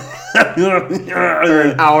weights. For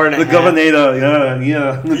an hour and a half. The governor,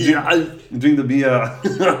 yeah. Drink the beer.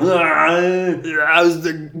 I was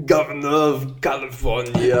the governor of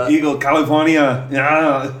California. Eagle, California.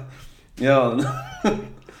 Yeah.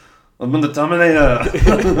 I'm in the Terminator.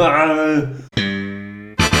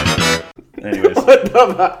 Anyways.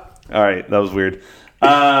 All right, that was weird.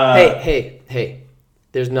 Hey.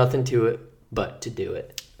 There's nothing to it but to do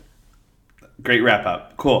it. Great wrap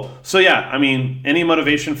up. Cool. So yeah, I mean, any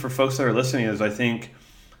motivation for folks that are listening is, I think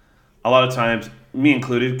a lot of times, me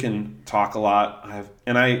included, can talk a lot.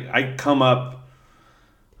 I come up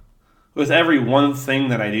with every one thing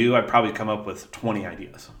that I do, I probably come up with 20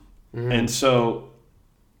 ideas. And so,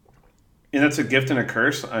 and that's a gift and a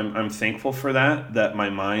curse. I'm thankful for that my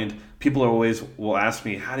mind, people will ask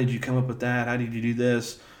me, how did you come up with that? How did you do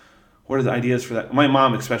this? What are the ideas for that? My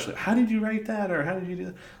mom especially, how did you write that? Or how did you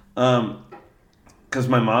do that? Because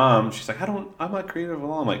my mom, she's like, I'm not creative at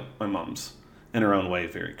all. I'm like, my mom's in her own way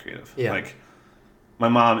very creative. Yeah. Like, my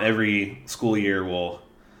mom every school year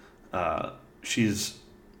she's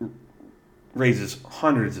raises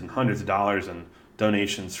hundreds and hundreds of dollars in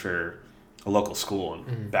donations for a local school,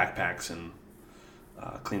 and backpacks and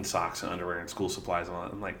clean socks and underwear and school supplies and all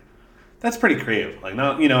that. I'm like, that's pretty creative. Like,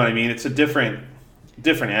 no, you know what I mean? It's a different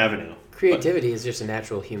avenue. Creativity is just a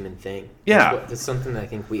natural human thing. Yeah. That's something that I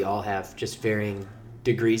think we all have, just varying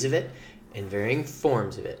degrees of it and varying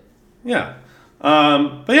forms of it. Yeah.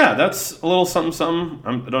 But yeah, that's a little something.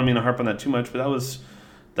 I don't mean to harp on that too much, but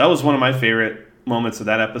that was one of my favorite moments of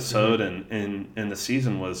that episode and the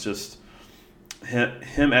season, was just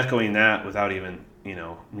him echoing that without even,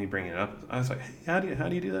 me bringing it up. I was like, hey, how do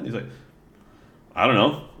you do that? And he's like, I don't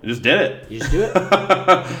know. I just did it. You just do it.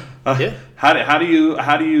 Yeah. How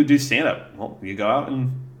do you do stand up? Well, you go out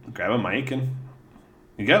and grab a mic and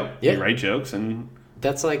you go. Yeah. You write jokes and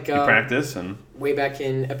that's like you practice. And way back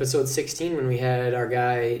in episode 16 when we had our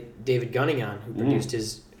guy David Gunning on, who produced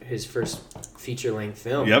his first feature-length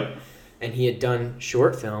film. Yep. And he had done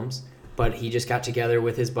short films, but he just got together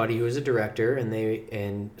with his buddy who was a director,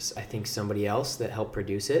 and I think somebody else that helped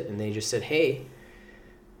produce it, and they just said, hey,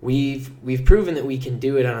 we've proven that we can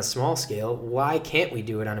do it on a small scale. Why can't we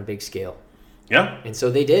do it on a big scale? Yeah. And so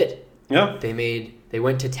they did. Yeah. They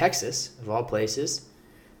went to Texas of all places,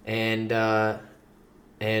 and they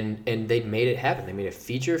made it happen. They made a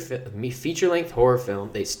feature length horror film.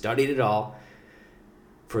 They studied it all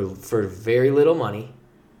for very little money,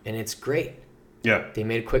 and it's great. Yeah. They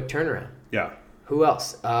made a quick turnaround. Yeah. Who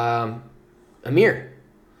else? Amir,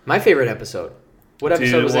 my favorite episode. What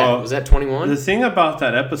episode was that? Was that 21? The thing about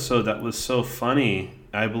that episode that was so funny,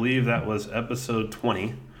 I believe that was episode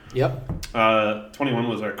 20. Yep. 21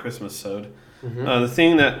 was our Christmas sode. The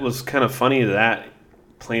thing that was kind of funny to that,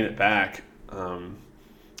 playing it back, and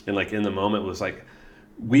like in the moment, was like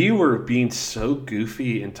we were being so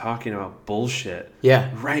goofy and talking about bullshit.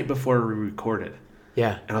 Yeah. Right before we recorded.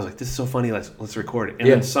 Yeah. And I was like, this is so funny. Let's record it. And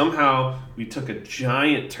then somehow we took a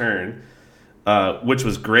giant turn, which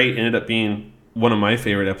was great. Ended up being one of my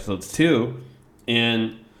favorite episodes too,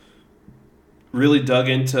 and really dug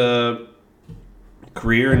into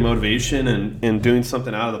career and motivation and doing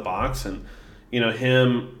something out of the box, and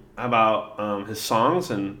him about his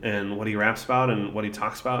songs and what he raps about and what he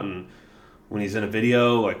talks about, and when he's in a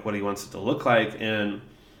video, like what he wants it to look like. And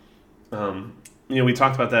we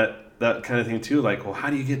talked about that kind of thing too, like, well, how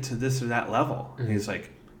do you get to this or that level? And he's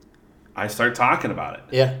like, I start talking about it.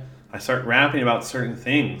 Yeah. I start rapping about certain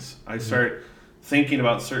things. I start thinking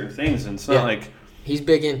about certain things, and it's not like he's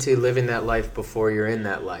big into living that life before you're in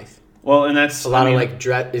that life. Well, and that's a lot of like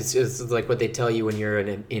it's like what they tell you when you're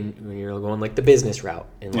when you're going like the business route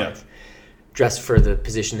in life. Dress for the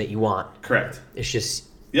position that you want. Correct. It's just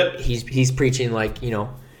he's preaching like,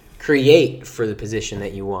 create for the position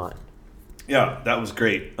that you want. Yeah, that was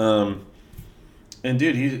great. And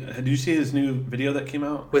dude, did you see his new video that came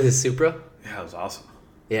out with his Supra? Yeah, it was awesome.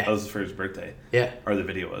 Yeah, that was for his birthday. Yeah, or the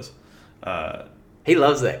video was. He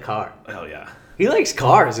loves that car. Hell yeah. He likes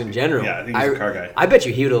cars in general. Yeah, I think he's a car guy. I bet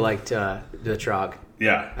you he would have liked the Trog.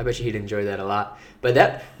 Yeah. I bet you he'd enjoy that a lot. But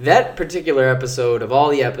that particular episode, of all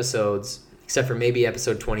the episodes, except for maybe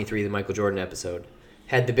episode 23, the Michael Jordan episode,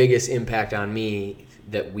 had the biggest impact on me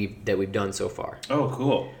that we've done so far. Oh,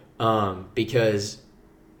 cool. Because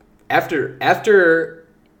after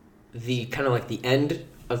the kind of like the end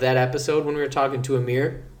of that episode when we were talking to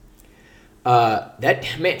Amir,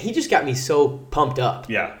 he just got me so pumped up.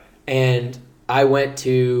 Yeah. And I went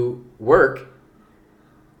to work,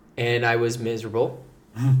 and I was miserable.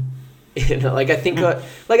 I think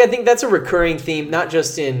that's a recurring theme, not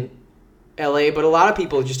just in LA, but a lot of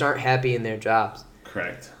people just aren't happy in their jobs.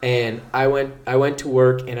 Correct. And I went to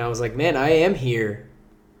work, and I was like, man, I am here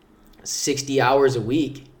 60 hours a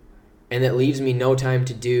week, and that leaves me no time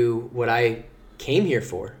to do what I came here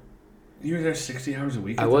for. You were there 60 hours a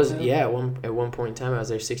week? I was, yeah. At one point in time, I was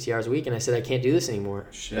there 60 hours a week, and I said, I can't do this anymore.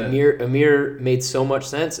 Shit. Amir made so much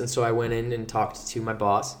sense, and so I went in and talked to my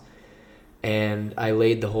boss, and I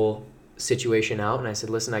laid the whole situation out, and I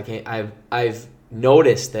said, listen, I can't. I've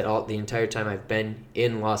noticed that the entire time I've been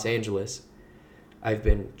in Los Angeles, I've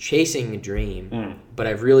been chasing a dream, but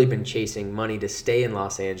I've really been chasing money to stay in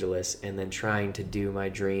Los Angeles, and then trying to do my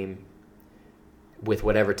dream with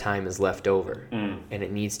whatever time is left over, and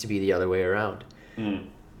it needs to be the other way around.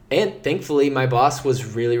 And thankfully, my boss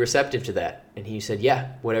was really receptive to that, and he said,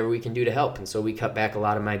 yeah, whatever we can do to help. And so we cut back a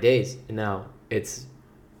lot of my days, and now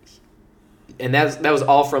that was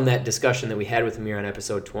all from that discussion that we had with Amir on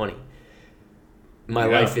episode 20. My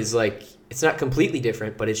life is like, it's not completely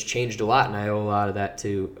different, but it's changed a lot, and I owe a lot of that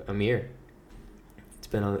to Amir. It's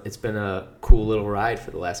been a cool little ride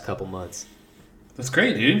for the last couple months. That's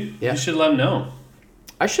great, dude. Yeah. You should let him know.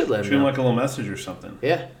 I should let him know. Shoot him like a little message or something.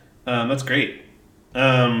 Yeah. That's great.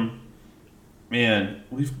 Man,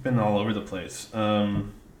 we've been all over the place. The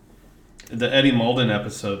Eddie Molden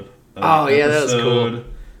episode. That was cool.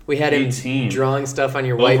 We had 18. Him drawing stuff on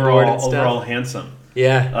your whiteboard and stuff. Overall handsome.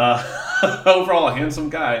 Yeah. Overall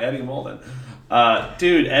handsome guy, Eddie Molden.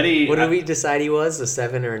 Dude, Eddie. What did we decide he was? A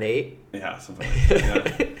 7 or an 8? Yeah, something like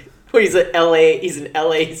that. Yeah. Well, he's an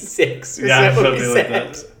LA 6. Yeah, something like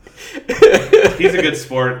that. He's a good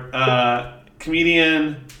sport.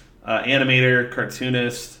 Comedian, animator,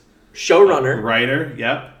 cartoonist, showrunner, writer.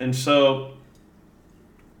 Yep. And so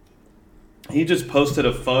he just posted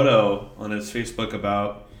a photo on his Facebook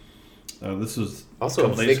about this was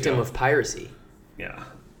also a victim of piracy. Yeah,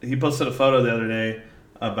 he posted a photo the other day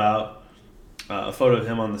about a photo of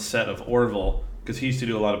him on the set of Orville, because he used to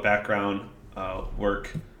do a lot of background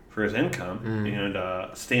work for his income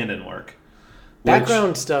and stand-in work.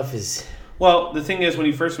 Background stuff is... Well, the thing is, when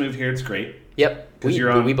you first moved here, it's great. Yep,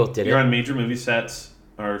 we both did it. You're on major movie sets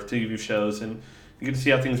or TV shows, and you get to see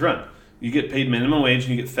how things run. you get paid minimum wage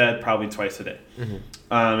and you get fed probably twice a day. Mm-hmm.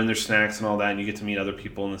 And there's snacks and all that, and you get to meet other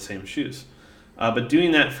people in the same shoes. But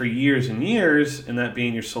doing that for years and years, and that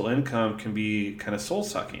being your sole income, can be kind of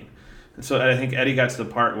soul-sucking. And so I think Eddie got to the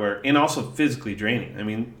part where, and also physically draining. I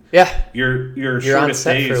mean, yeah, your on shortest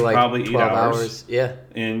set day for is like probably 12 8 hours. Yeah.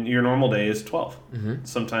 And your normal day is 12. Mm-hmm.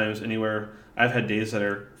 Sometimes anywhere. I've had days that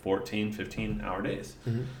are 14, 15-hour days.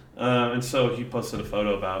 Mm-hmm. And so he posted a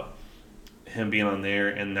photo about him being on there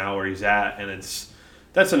and now where he's at. And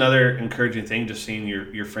that's another encouraging thing, just seeing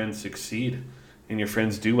your friends succeed and your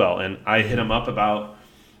friends do well. And I hit him up about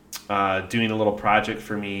doing a little project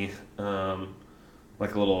for me,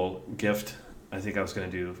 like a little gift. I think I was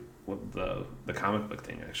going to do the comic book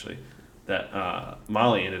thing, actually, that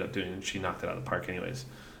Molly ended up doing, and she knocked it out of the park anyways.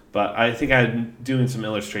 But I think I'm doing some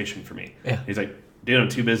illustration for me. Yeah. He's like, dude, I'm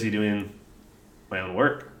too busy doing my own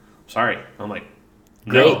work. Sorry. I'm like,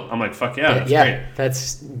 no. Great. I'm like, fuck yeah, that's yeah, great.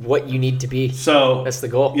 that's what you need to be. So that's the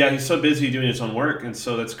goal. Yeah, he's so busy doing his own work, and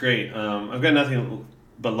so that's great. I've got nothing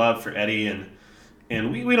but love for Eddie,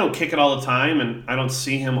 and we don't kick it all the time, and I don't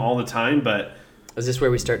see him all the time, but... Is this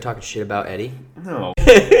where we start talking shit about Eddie? No. Not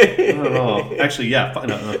at all. Actually, yeah.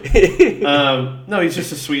 No, he's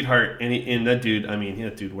just a sweetheart. And that dude,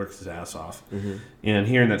 that dude works his ass off. Mm-hmm. And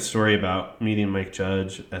hearing that story about meeting Mike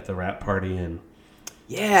Judge at the rap party and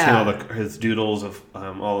yeah, seeing all his doodles of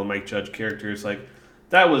all the Mike Judge characters, like,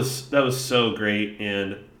 that was so great.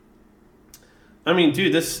 And, I mean,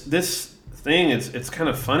 dude, this thing, it's kind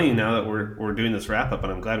of funny now that we're doing this wrap-up,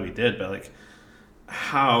 and I'm glad we did, but, like,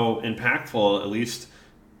 how impactful, at least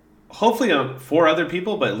hopefully for other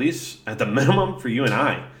people, but at least at the minimum for you and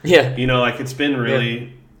I. Yeah. Like, it's been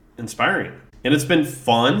really inspiring. And it's been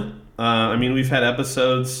fun. We've had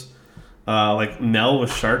episodes like Mel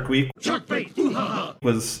with Shark Week. Shark Bait!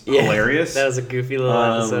 Was hilarious. That was a goofy little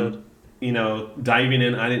episode. Diving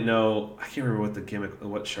in, I didn't know, I can't remember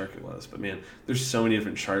what shark it was, but man, there's so many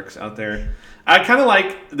different sharks out there. I kind of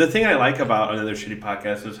like, the thing I like about Another Shitty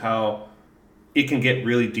Podcast is how it can get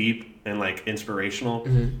really deep and like inspirational,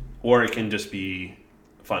 mm-hmm. or it can just be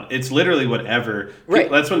fun. It's literally whatever. Right.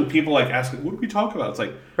 That's when people like ask, "What do we talk about?" It's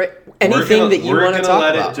like, right, anything that you want to talk about.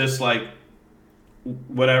 We're gonna let it just like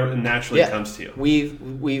whatever naturally comes to you.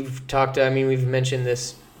 We've talked. We've mentioned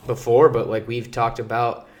this before, but like we've talked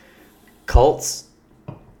about cults.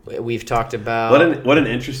 We've talked about what an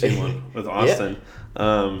interesting one with Austin.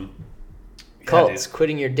 Cults,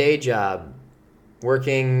 quitting your day job,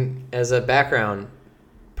 working as a background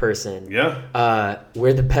person. Yeah.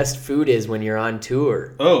 Where the best food is when you're on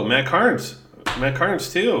tour. Oh, Matt Carnes. Matt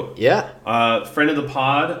Carnes, too. Yeah. Friend of the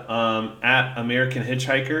pod, at American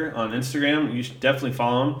Hitchhiker on Instagram. You should definitely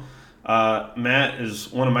follow him. Matt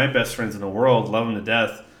is one of my best friends in the world. Love him to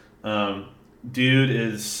death. Dude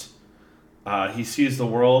is... he sees the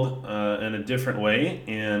world in a different way.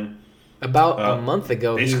 And about a month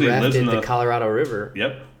ago, he rafted the Colorado River.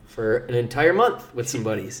 Yep. For an entire month with some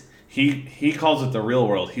buddies. He calls it the real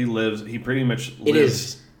world. He pretty much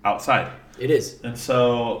lives outside. It is. And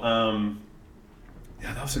so,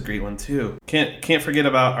 yeah, that was a great one too. Can't forget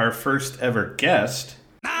about our first ever guest,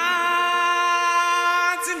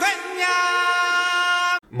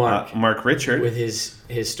 Mark Richard, with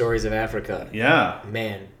his stories of Africa. Yeah,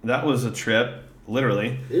 man, that was a trip,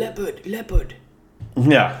 literally. Leopard.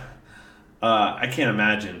 Yeah, I can't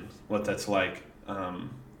imagine what that's like.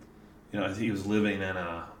 He was living in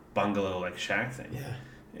a bungalow like shack thing. Yeah.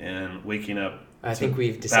 And waking up. I think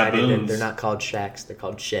we've decided baboons, that they're not called shacks; they're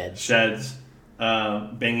called sheds. Sheds,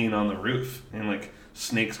 banging on the roof, and like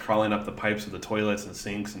snakes crawling up the pipes of the toilets and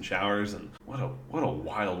sinks and showers, and what a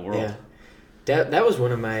wild world. Yeah. That was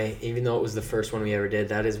one of my, even though it was the first one we ever did,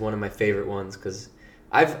 that is one of my favorite ones because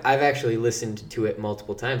I've actually listened to it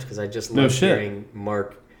multiple times because I just love hearing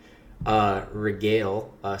Mark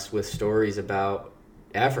regale us with stories about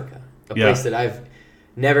Africa, a place that I've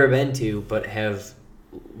never been to but have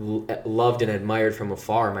loved and admired from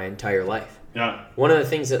afar my entire life. Yeah. One of the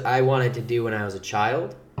things that I wanted to do when I was a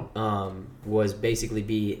child was basically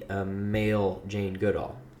be a male Jane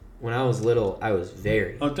Goodall. When I was little, I was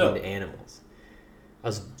very into animals. I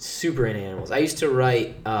was super into animals. I used to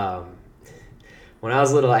write, when I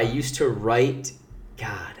was little, God, I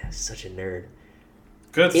was such a nerd.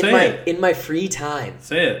 Good, say it. In my free time.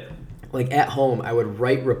 Say it. Like at home, I would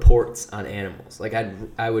write reports on animals. Like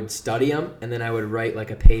I would study them, and then I would write like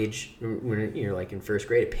a page. When you're like in first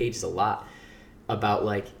grade, a page is a lot about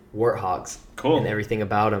like warthogs. Cool. And everything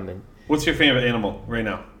about them. And what's your favorite animal right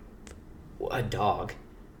now? A dog.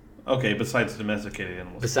 Okay, besides domesticated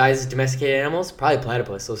animals. Besides domesticated animals, probably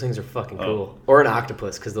platypus. Those things are fucking cool. Or an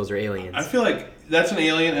octopus, because those are aliens. I feel like that's an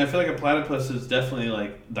alien. I feel like a platypus is definitely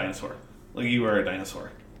like dinosaur. like you are a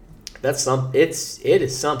dinosaur. That's it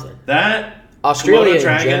is something. That Australia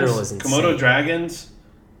Komodo in general is insane. Komodo dragons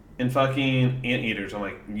and fucking anteaters. I'm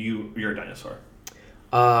like, you're a dinosaur.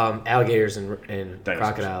 Alligators and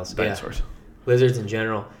crocodiles. Dinosaurs. Yeah. Lizards in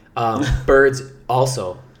general. Birds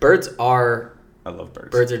also. Birds are. I love birds.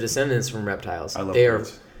 Birds are descendants from reptiles. I love they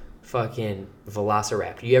birds. Are fucking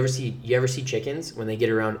velociraptor. You ever see chickens when they get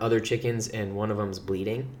around other chickens and one of them's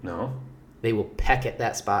bleeding? No. They will peck at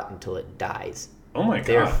that spot until it dies. Oh my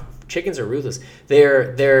god. Chickens are ruthless.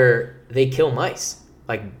 They kill mice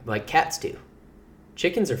like cats do.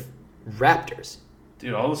 Chickens are raptors.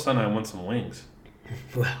 Dude, all of a sudden I want some wings.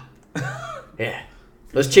 Well, yeah.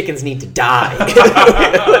 Those chickens need to die.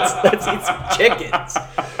 let's eat some chickens.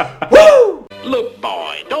 Woo! Look,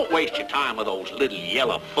 boy, don't waste your time with those little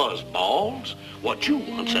yellow fuzz balls. What you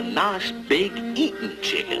want's a nice, big, eating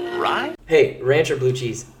chicken, right? Hey, ranch or blue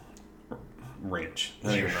cheese? Ranch.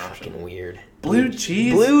 Not You're even an option. fucking weird. Blue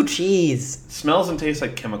cheese? Blue cheese. Smells and tastes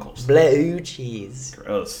like chemicals. Blue cheese.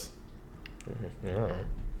 Gross.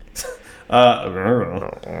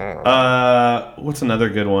 What's another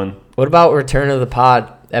good one? What about Return of the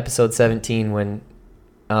Pod, episode 17, when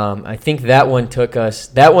I think that one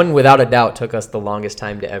without a doubt took us the longest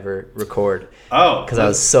time to ever record. Oh. Because I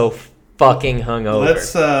was so fucking hungover.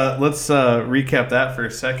 Let's recap that for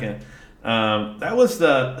a second. That was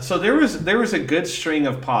so there was a good string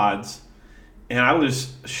of pods, and I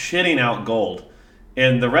was shitting out gold,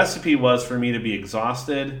 and the recipe was for me to be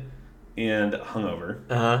exhausted and hungover.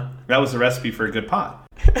 That was the recipe for a good pod.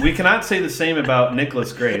 We cannot say the same about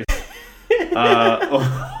Nicholas Grace.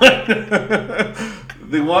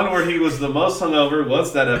 The one where he was the most hungover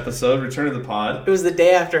was that episode, Return of the Pod. It was the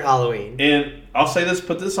day after Halloween. And I'll say this,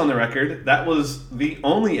 put this on the record, that was the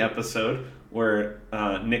only episode where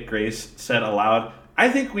Nick Grace said aloud, I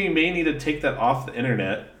think we may need to take that off the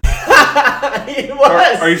internet. It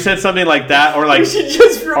was. Or you said something like that, or like, we should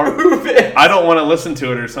just remove it. I don't want to listen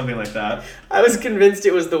to it, or something like that. I was convinced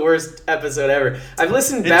it was the worst episode ever. I've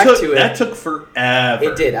listened back to it. That took forever.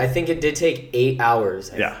 It did. I think it did take 8 hours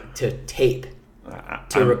to tape.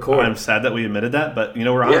 To record. I'm sad that we admitted that, but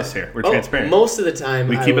we're honest here. We're transparent. Most of the time,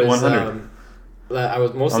 we keep it 100. I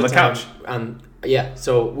was most on of the time couch.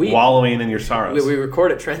 So we wallowing in your sorrows. We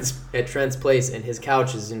record at Trent's place, and his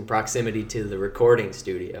couch is in proximity to the recording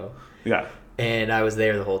studio. Yeah. And I was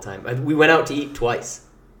there the whole time. We went out to eat twice.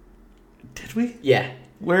 Did we? Yeah.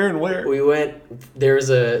 Where and where? We went. There's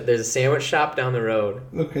a sandwich shop down the road.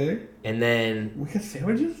 Okay. And then we got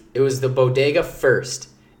sandwiches. It was the bodega first,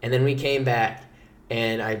 and then we came back.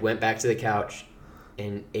 And I went back to the couch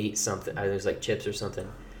and ate something. It was like chips or something.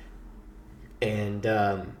 And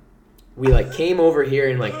we came over here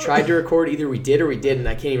and tried to record. Either we did or we didn't.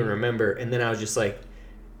 I can't even remember. And then I was just a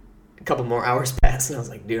couple more hours passed, and I was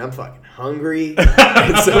like, dude, I'm fucking hungry.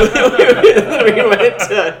 And so we went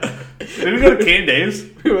to... Did we go to Cane Dave's?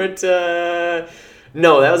 We went to...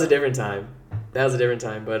 No, that was a different time. But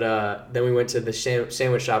then we went to the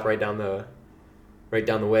sandwich shop right down the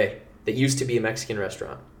way. That used to be a Mexican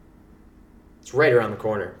restaurant. It's right around the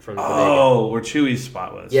corner from the bodega. Oh, where Chewy's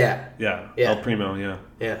spot was. Yeah. El Primo, yeah.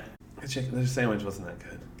 Yeah. Their sandwich wasn't that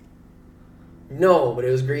good. No, but it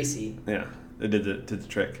was greasy. Yeah, it did the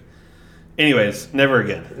trick. Anyways, never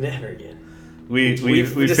again. Never again. We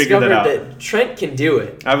figured that out. That Trent can do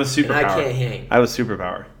it. I have a superpower. And I can't hang. I have a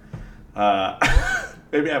superpower.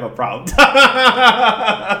 Maybe I have a problem.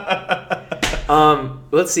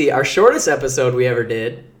 Let's see. Our shortest episode we ever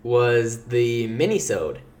did was the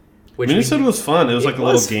Minisode. Minisode was fun. It was like a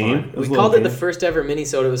little game. We called it the first ever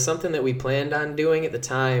Minisode. It was something that we planned on doing at the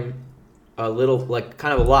time. A little,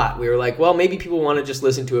 kind of a lot. We were like, well, maybe people want to just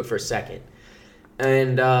listen to it for a second.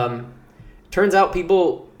 And turns out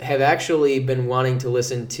people have actually been wanting to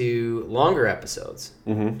listen to longer episodes.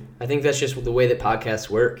 Mm-hmm. I think that's just the way that podcasts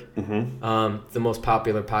work. Mm-hmm. The most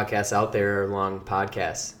popular podcasts out there are long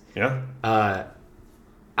podcasts. Yeah.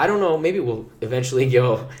 I don't know. Maybe we'll eventually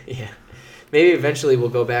go. Yeah. Maybe eventually we'll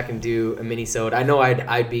go back and do a mini-sode. I know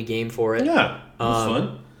I'd be game for it. Yeah. It was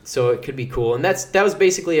fun. So it could be cool. And that was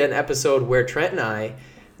basically an episode where Trent and I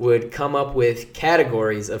would come up with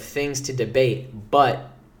categories of things to debate, but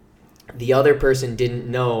the other person didn't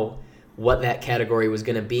know what that category was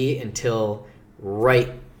going to be until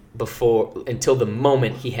the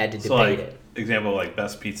moment he had to debate it. Example, like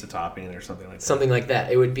best pizza topping or something like that. Something like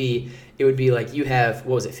that. It would be like you have,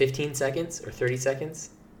 15 seconds or 30 seconds?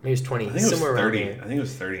 Maybe it was 20. Somewhere around there. I think it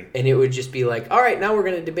was 30. And it would just be like, all right, now we're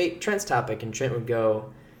going to debate Trent's topic. And Trent would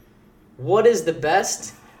go, what is the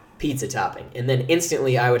best pizza topping? And then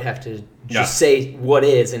instantly I would have to just say what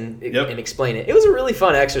is and explain it. It was a really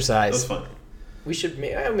fun exercise. It was fun. We should.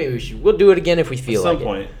 Maybe we should. We'll do it again if we feel At like some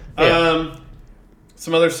point. it. Yeah.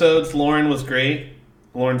 Some other sods. Lauren was great.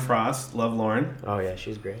 Lauren Frost. Love Lauren. Oh yeah,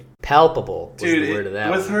 she's great. Palpable was Dude, the word of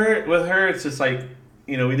that with one. with her, it's just like,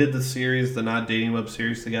 you know, we did the series, the Not Dating Web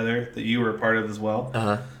series together that you were a part of as well.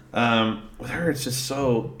 With her, it's just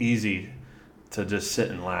so easy to just sit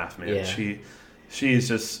and laugh, man. Yeah. She's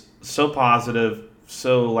just so positive,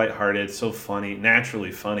 so lighthearted, so funny,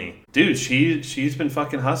 naturally funny. Dude, she's been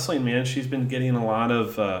fucking hustling, man. She's been getting a lot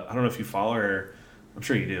of I don't know if you follow her. I'm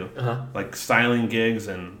sure you do. Like styling gigs,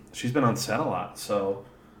 and she's been on set a lot. So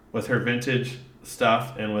with her vintage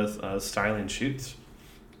stuff and with styling shoots,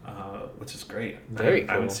 which is great. Very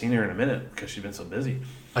cool. I haven't seen her in a minute because she's been so busy.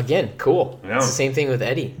 Again, cool. Yeah. It's the same thing with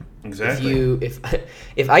Eddie. Exactly.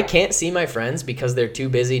 If I can't see my friends because they're too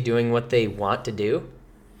busy doing what they want to do,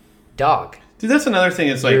 dog. Dude, that's another thing.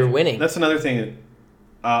 It's like You're winning. That's another thing.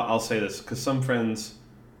 I'll say this because some friends,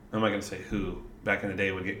 I'm not going to say who, back in the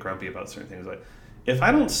day would get grumpy about certain things. Like, if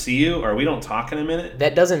I don't see you or we don't talk in a minute,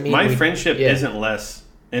 that doesn't mean my friendship isn't less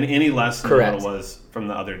and any less than Correct. what it was from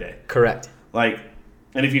the other day. Correct. Like,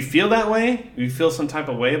 and if you feel that way, if you feel some type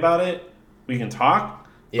of way about it, we can talk,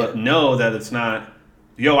 but know that it's not,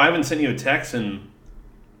 yo, I haven't sent you a text in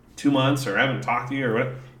 2 months or I haven't talked to you or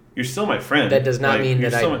what. You're still my friend. That does not like, mean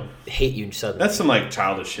that I hate you suddenly. That's some like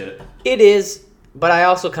childish shit. It is, but I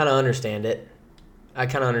also kind of understand it.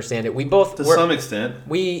 We both to some extent.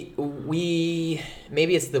 We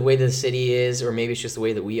maybe it's the way the city is, or maybe it's just the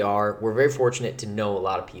way that we are. We're very fortunate to know a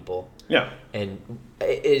lot of people. Yeah. And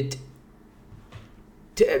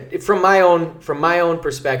from my own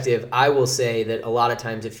perspective, I will say that a lot of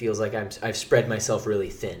times it feels like I've spread myself really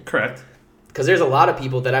thin. Correct. Because there's a lot of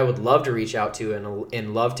people that I would love to reach out to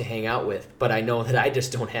and love to hang out with, but I know that I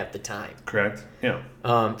just don't have the time. Correct. Yeah.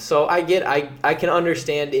 So I can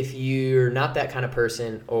understand if you're not that kind of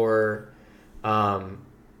person, or I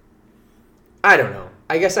don't know.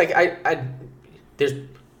 I guess I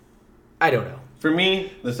don't know. For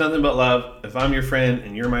me, there's nothing but love. If I'm your friend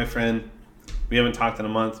and you're my friend, we haven't talked in a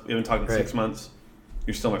month, we haven't talked in 6 months,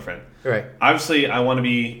 you're still my friend. Right. Obviously, I want to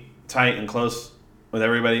be tight and close with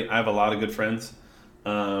everybody. I have a lot of good friends,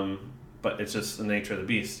 but it's just the nature of the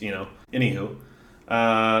beast, you know. Anywho,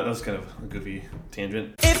 that was kind of a goofy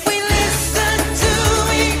tangent. If we listen to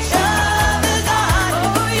each other's heart,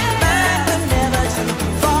 oh yeah, we're never too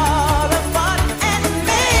far apart, and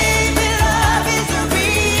maybe love is the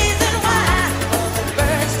reason why, for the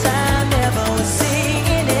first time ever we're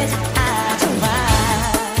singing it eye to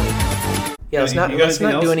eye. Yeah, let's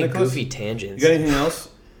not do any goofy tangents. You got anything else?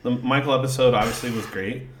 The Michael episode obviously was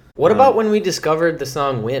great. What about when we discovered the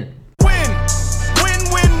song "Win"? Win.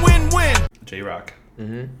 J-Rock.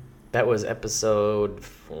 Mm-hmm. That was episode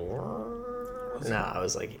 4. No, it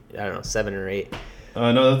was like, I don't know, 7 or 8.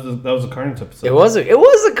 No, that was a Carnes episode. It was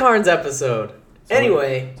a Carnes episode. So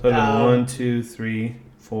anyway, so 1, 2, 3,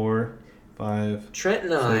 4, 5. Trent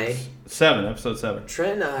and I. 7. Episode 7.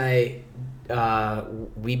 Trent and I,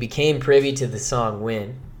 we became privy to the song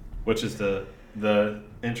 "Win," which is the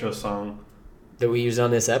intro song that we used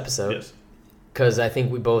on this episode. Yes. Because I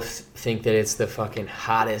think we both think that it's the fucking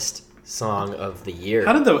hottest song of the year.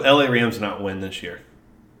 How did the LA Rams not win this year?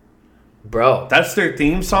 Bro. That's their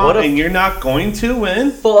theme song, and you're not going to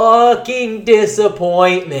win? Fucking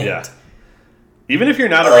disappointment. Yeah. Even if you're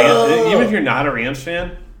not a Rams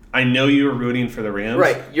fan, I know you were rooting for the Rams.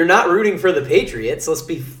 Right. You're not rooting for the Patriots. Let's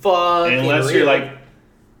be fucking unless real. you're like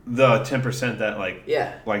the 10% that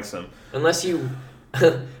likes them. Unless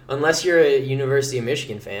you're a University of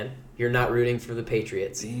Michigan fan, you're not rooting for the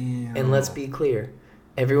Patriots. Damn. And let's be clear,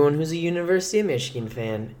 everyone who's a University of Michigan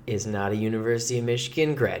fan is not a University of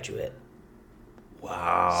Michigan graduate.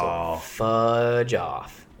 Wow. So fudge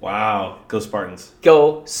off. Wow. Go Spartans.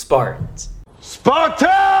 Go Spartans.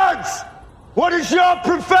 Spartans! What is your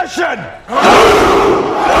profession?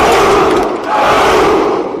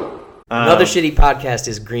 Another shitty podcast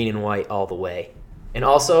is green and white all the way. And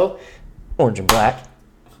also, orange and black.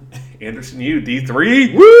 Anderson U,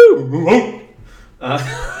 D3. Woo!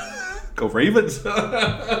 Go Ravens.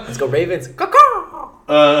 Let's go Ravens.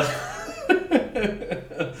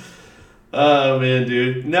 Oh, man,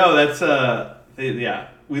 dude. No, that's, yeah.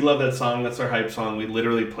 We love that song. That's our hype song. We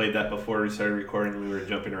literally played that before we started recording. We were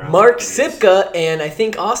jumping around. Mark Sipka and I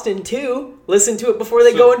think Austin, too, listen to it before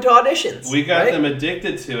they go into auditions. We got them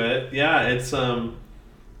addicted to it. Yeah, it's,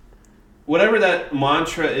 whatever that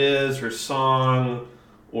mantra is or song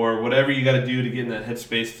or whatever you got to do to get in that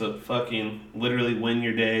headspace to fucking literally win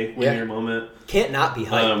your day, win your moment. Can't not be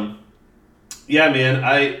hype. Yeah, man.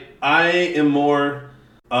 I am more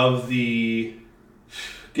of the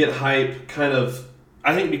get hype kind of.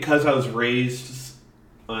 I think because I was raised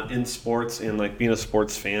in sports and like being a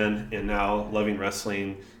sports fan, and now loving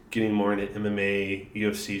wrestling, getting more into MMA,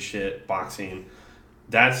 UFC shit, boxing,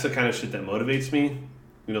 that's the kind of shit that motivates me.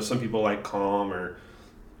 You know, some people like calm or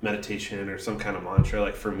meditation or some kind of mantra.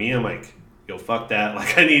 Like for me, I'm like, yo, fuck that.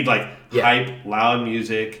 Like I need like hype, loud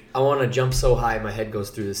music. I want to jump so high my head goes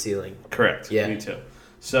through the ceiling. Correct. Yeah. Me too.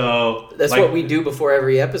 So that's like, what we do before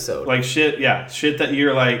every episode. Like shit that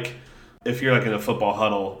you're like, if you're like in a football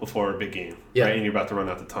huddle before a big game, right, and you're about to run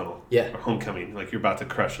out the tunnel, or homecoming, like you're about to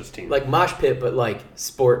crush this team. Like mosh pit, but like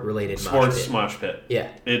sport related. Sports mosh pit. Yeah.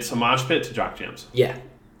 It's a mosh pit to jock jams. Yeah.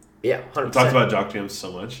 Yeah, 100%. We talked about jock jams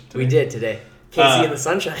so much today. We did today. Casey and the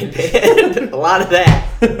Sunshine Band. A lot of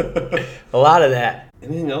that. A lot of that.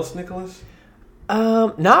 Anything else, Nicholas?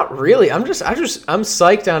 Not really. I'm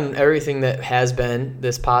psyched on everything that has been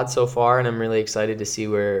this pod so far, and I'm really excited to see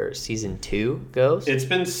where season 2 goes. It's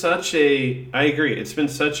been I agree. It's been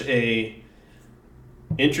such a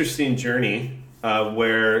interesting journey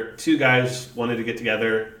where two guys wanted to get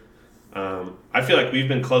together. I feel like we've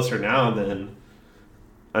been closer now than.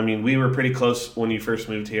 I mean, we were pretty close when you first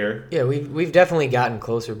moved here. Yeah, we've definitely gotten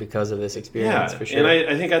closer because of this experience, for sure. And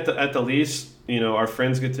I think at the least, you know, our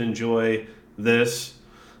friends get to enjoy this.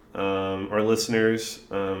 Our listeners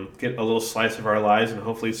get a little slice of our lives and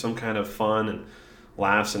hopefully some kind of fun and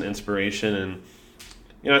laughs and inspiration. And,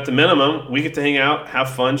 you know, at the minimum, we get to hang out,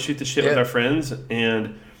 have fun, shoot the shit with our friends.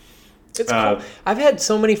 And it's cool. I've had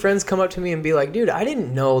so many friends come up to me and be like, dude, I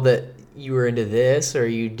didn't know that you were into this, or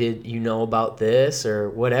you know about this, or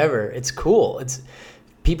whatever. It's cool. It's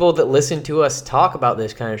people that listen to us talk about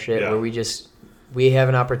this kind of shit where we have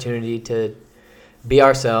an opportunity to be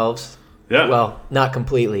ourselves. Yeah. Well, not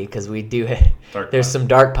completely, because we do. There's some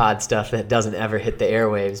dark pod stuff that doesn't ever hit the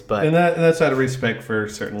airwaves, but and that's out of respect for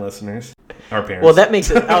certain listeners, our parents. Well, that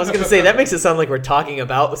makes it. I was going to say that makes it sound like we're talking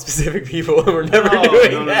about specific people, and we're never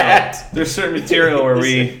doing that. No. There's certain material where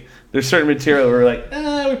we're like,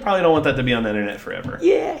 we probably don't want that to be on the internet forever.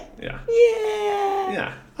 Yeah. Yeah. Yeah.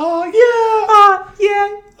 Yeah. Oh yeah.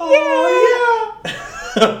 Yeah. Oh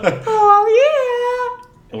yeah. Oh yeah.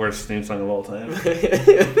 The worst theme song of all time.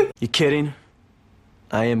 You kidding?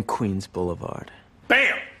 I am Queens Boulevard.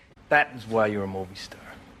 Bam! That is why you're a movie star.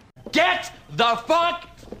 Get the fuck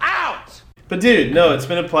out! But dude, no, it's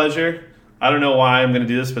been a pleasure. I don't know why I'm going to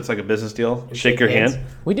do this, but it's like a business deal. Shake your hand.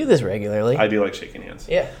 We do this regularly. I do like shaking hands.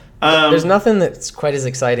 Yeah. There's nothing that's quite as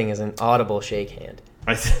exciting as an audible shake hand.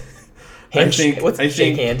 Handshake.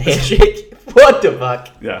 Handshake. What the fuck?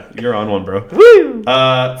 Yeah, you're on one, bro. Woo!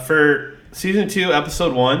 For season 2,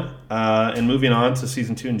 episode 1, and moving on to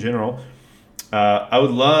season 2 in general, I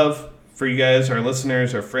would love for you guys, our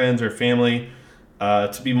listeners, our friends, our family,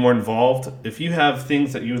 to be more involved. If you have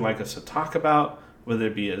things that you would like us to talk about, whether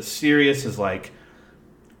it be as serious as like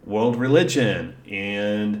world religion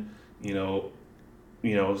and you know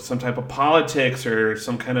some type of politics or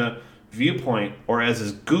some kind of viewpoint, or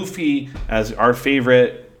as goofy as our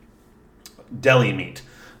favorite deli meat,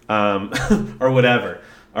 or whatever,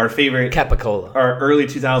 our favorite Capicola, our early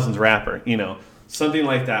 2000s rapper, something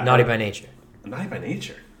like that. Naughty by Nature. Naughty by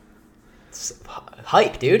Nature. It's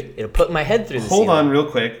hype, dude. It'll put my head through the Hold ceiling. on real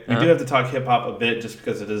quick. We do have to talk hip-hop a bit just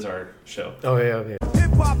because it is our show. Okay.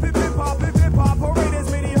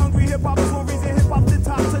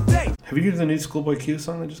 Have you heard the new Schoolboy Q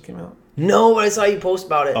song that just came out? No, but I saw you post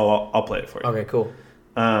about it. Oh, I'll play it for you. Okay, cool.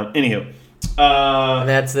 Anywho. And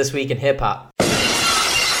that's This Week in Hip Hop.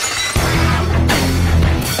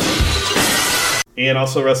 And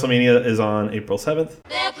also WrestleMania is on April 7th.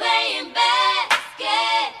 They're playing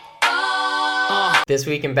basketball. This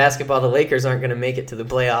week in basketball, the Lakers aren't going to make it to the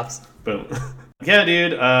playoffs. Boom. Yeah,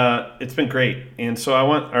 dude, it's been great. And so I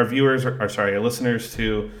want our viewers, our listeners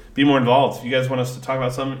to be more involved. If you guys want us to talk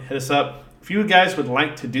about something, hit us up. If you guys would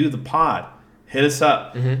like to do the pod, hit us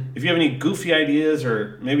up. Mm-hmm. If you have any goofy ideas,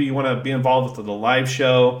 or maybe you want to be involved with the live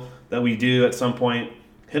show that we do at some point,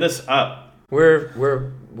 hit us up. We're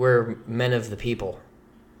men of the people.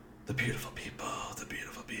 The beautiful people. The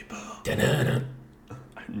beautiful people. Da-na-na.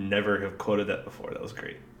 I never have quoted that before. That was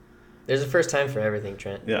great. There's a first time for everything,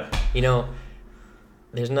 Trent. Yeah.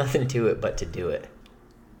 There's nothing to it but to do it.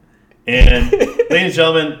 And ladies and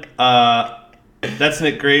gentlemen, that's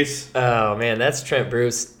Nick Grace. Oh man, that's Trent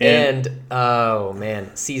Bruce. And oh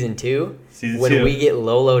man, season 2. When 2. we get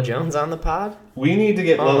Lolo Jones on the pod. We need to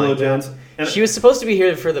get Lolo Jones. And she was supposed to be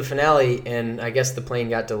here for the finale, and I guess the plane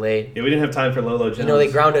got delayed. Yeah, we didn't have time for Lolo Jones.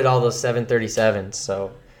 They grounded all those 737s,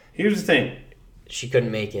 so here's the thing. She couldn't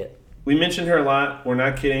make it. We mentioned her a lot. We're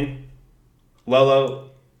not kidding. Lolo,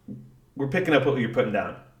 we're picking up what you're putting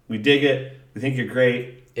down. We dig it. We think you're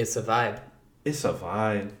great. It's a vibe. It's a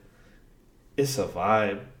vibe. It's a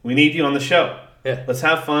vibe. We need you on the show. Yeah. Let's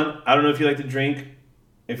have fun. I don't know if you like to drink.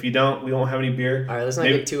 If you don't, we won't have any beer. All right, let's not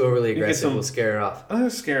get too overly aggressive. some- We'll scare her off. I'm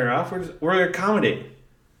not scare her off. We're accommodating.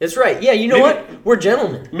 That's right. Yeah, you know Maybe- what? We're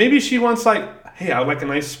gentlemen. Maybe she wants hey, I would like a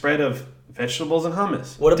nice spread of vegetables and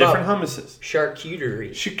hummus. What about different hummuses?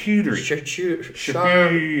 Charcuterie. Charcuterie.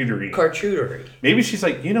 Charcuterie. Maybe she's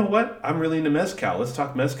like, you know what? I'm really into mezcal. Let's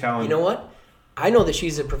talk mezcal. And You know what? I know that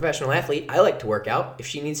she's a professional athlete. I like to work out if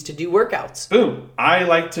she needs to do workouts. Boom. I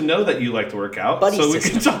like to know that you like to work out, Buddy so we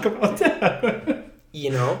system. can talk about that.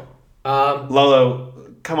 You know? Lolo,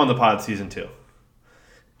 come on the pod season 2.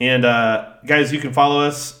 And guys, you can follow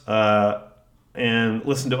us and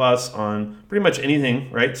listen to us on pretty much anything,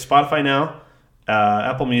 right? Spotify now,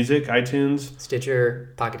 Apple Music, iTunes.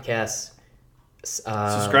 Stitcher, Pocket Casts.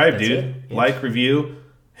 Subscribe, that's dude. it. Yeah. Like, review.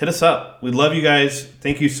 Hit us up. We love you guys.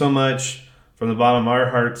 Thank you so much from the bottom of our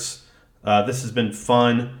hearts. This has been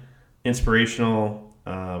fun, inspirational.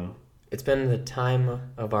 It's been the time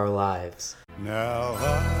of our lives. Now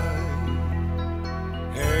I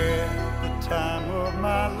had the time of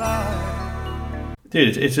my life.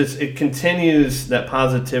 Dude, it continues that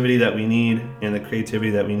positivity that we need and the creativity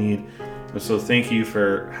that we need. And so thank you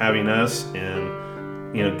for having us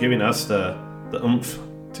and, giving us the oomph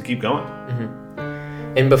to keep going.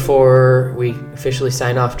 And before we officially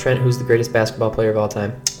sign off, Trent, who's the greatest basketball player of all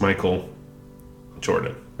time? Michael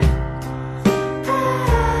Jordan.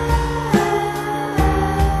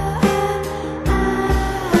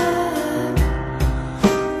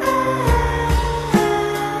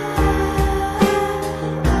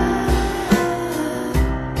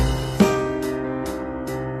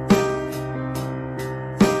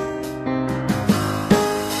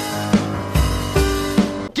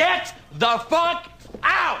 Get the fuck